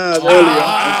to the Nas earlier.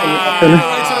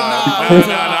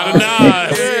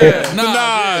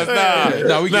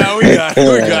 We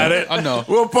got it. I know.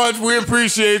 Well, Punch, we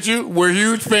appreciate you. We're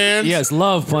huge fans. Yes,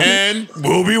 love, Punch. And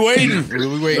we'll be waiting.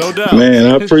 No doubt. Man,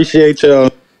 I appreciate y'all. All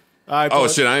right, Oh,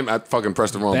 Punch. shit, I fucking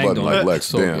pressed the wrong Banged button on like it. Lex.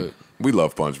 So Damn. good. We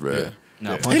love Punch, man.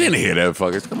 No, He didn't hear that,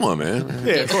 fuckers. Come on, man.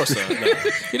 Yeah, of course not. No.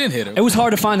 He didn't hit it. It was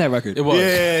hard to find that record. It was. Yeah,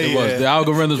 It was. yeah. The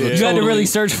algorithms were You had to really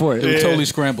search for it. They were totally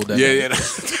scrambled. That Yeah.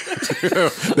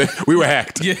 We were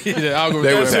hacked. Yeah, the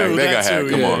algorithm. They was hacked. They that got hacked.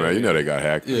 too, Come yeah. on, man. You know they got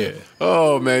hacked. Yeah.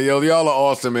 Oh, man. Yo, y'all are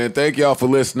awesome, man. Thank y'all for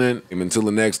listening. And until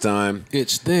the next time,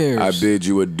 It's theirs. I bid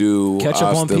you adieu. Catch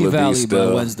up on Hasta la P-Valley vista.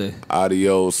 by Wednesday.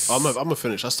 Adios. I'm gonna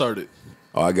finish. I started.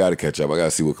 Oh, I got to catch up. I got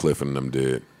to see what Cliff and them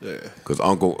did. Yeah. Because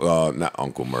not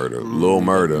Uncle Murder, Lil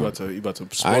Murder. You about to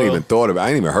spoil. I ain't even thought about it. I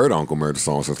ain't even heard Uncle Murder's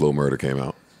song since Lil Murder came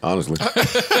out. Honestly.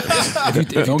 If you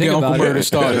Don't think get Uncle about Murder it,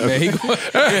 started, man. he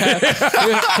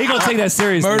gonna take that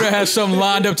seriously. Murder has something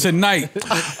lined up tonight.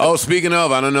 Oh, speaking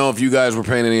of, I don't know if you guys were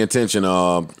paying any attention.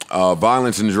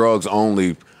 Violence and Drugs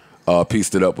Only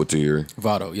pieced it up with Thierry.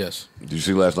 Vado, yes. Did you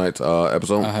see last night's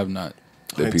episode? I have not.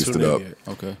 They ain't pieced it tuned in up. yet.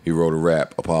 Okay. He wrote a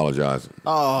rap apologizing.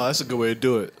 Oh, that's a good way to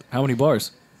do it. How many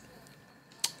bars?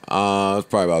 It's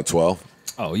probably about 12.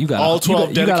 Oh, you got All 12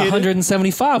 you got dedicated?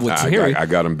 175 with Tahiri. I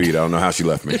got him beat. I don't know how she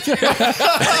left me.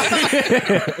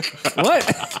 What?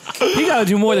 He got to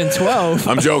do more than 12.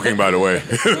 I'm joking, by the way.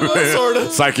 Sorta.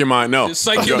 Psych your mind. No.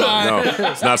 Psych your mind. No,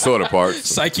 it's not sort of part.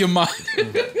 Psych your mind.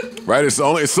 Right? It's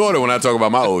sort of when I talk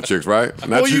about my old chicks, right?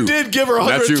 Not Well, you did give her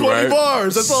Not 120 you, right?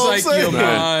 bars. That's all I'm Psych your saying.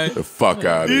 mind. The fuck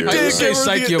out of You here. I did would say give her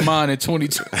psych the- your mind in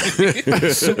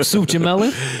 2020. Suit your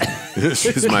melon.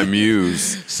 She's my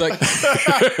muse. It's like,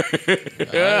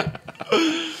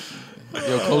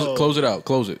 yo, close it out.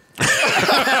 Close it.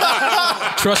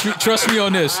 Trust me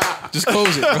on this. Just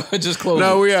close it, bro. Just close it.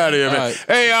 No, we out of here, man. Right.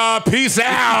 Hey, peace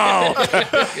out.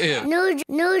 Yeah.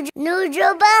 New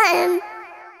Joe Budden.